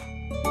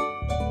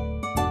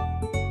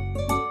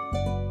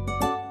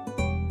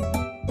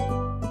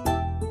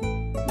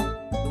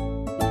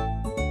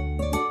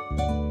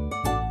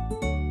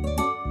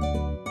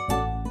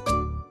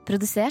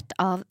Produsert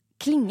av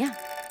Klinge.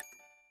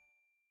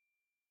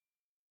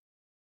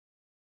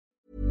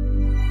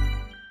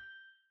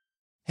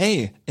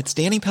 Hey, it's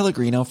Danny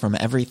Pellegrino from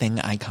Everything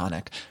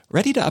Iconic.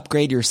 Ready to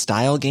upgrade your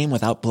style game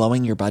without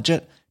blowing your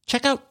budget?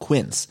 Check out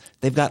Quince.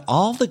 They've got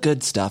all the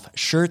good stuff,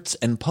 shirts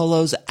and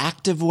polos,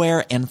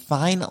 activewear, and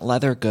fine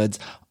leather goods,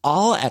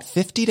 all at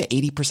 50 to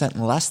 80%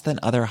 less than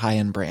other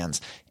high-end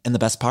brands. And the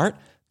best part?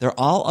 They're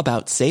all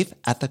about safe,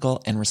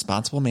 ethical, and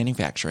responsible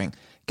manufacturing.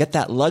 Get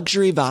that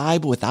luxury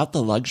vibe without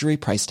the luxury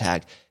price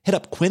tag. Hit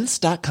up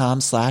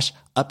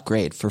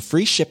quince.com/upgrade for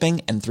free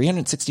shipping and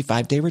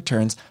 365-day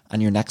returns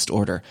on your next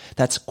order.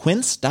 That's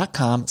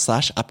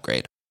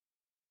quince.com/upgrade.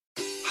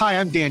 Hi,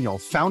 I'm Daniel,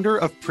 founder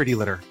of Pretty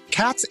Litter.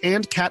 Cats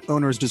and cat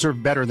owners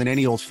deserve better than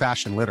any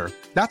old-fashioned litter.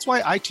 That's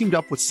why I teamed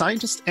up with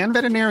scientists and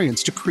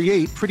veterinarians to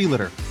create Pretty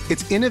Litter.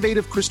 Its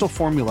innovative crystal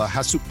formula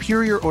has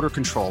superior odor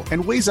control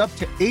and weighs up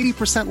to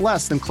 80%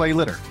 less than clay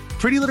litter.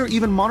 Pretty Litter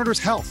even monitors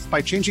health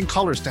by changing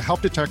colors to help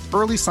detect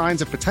early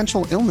signs of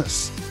potential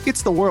illness.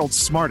 It's the world's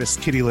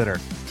smartest kitty litter.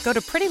 Go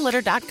to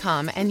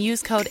prettylitter.com and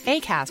use code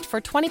ACAST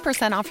for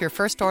 20% off your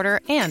first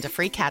order and a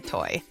free cat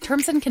toy.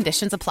 Terms and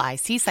conditions apply.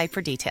 See site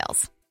for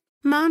details.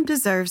 Mom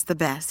deserves the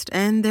best,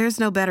 and there's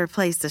no better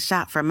place to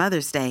shop for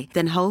Mother's Day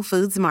than Whole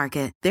Foods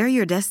Market. They're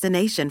your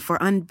destination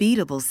for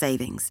unbeatable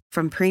savings,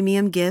 from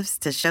premium gifts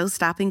to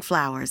show-stopping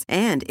flowers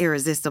and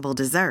irresistible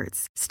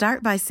desserts.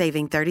 Start by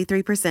saving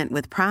 33%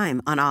 with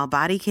Prime on all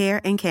body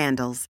care and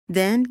candles.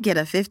 Then get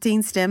a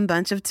 15-stem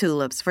bunch of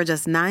tulips for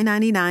just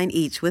 $9.99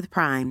 each with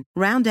Prime.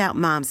 Round out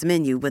Mom's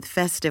menu with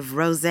festive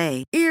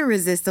rosé,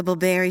 irresistible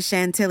berry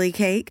chantilly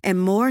cake,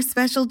 and more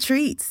special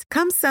treats.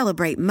 Come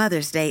celebrate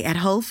Mother's Day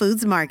at Whole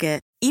Foods Market.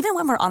 Even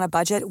when we're on a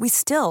budget, we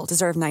still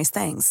deserve nice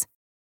things.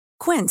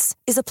 Quince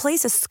is a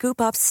place to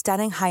scoop up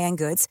stunning high-end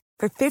goods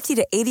for 50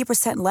 to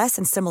 80% less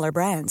than similar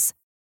brands.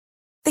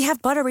 They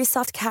have buttery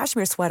soft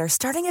cashmere sweaters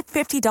starting at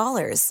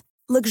 $50,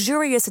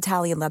 luxurious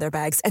Italian leather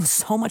bags, and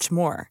so much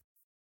more.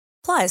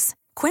 Plus,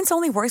 Quince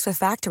only works with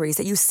factories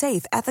that use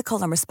safe,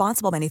 ethical, and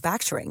responsible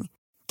manufacturing.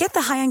 Get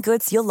the high-end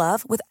goods you'll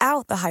love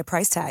without the high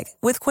price tag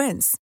with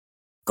Quince.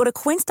 Go to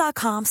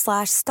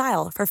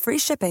quince.com/style for free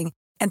shipping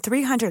and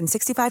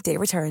 365-day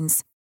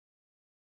returns.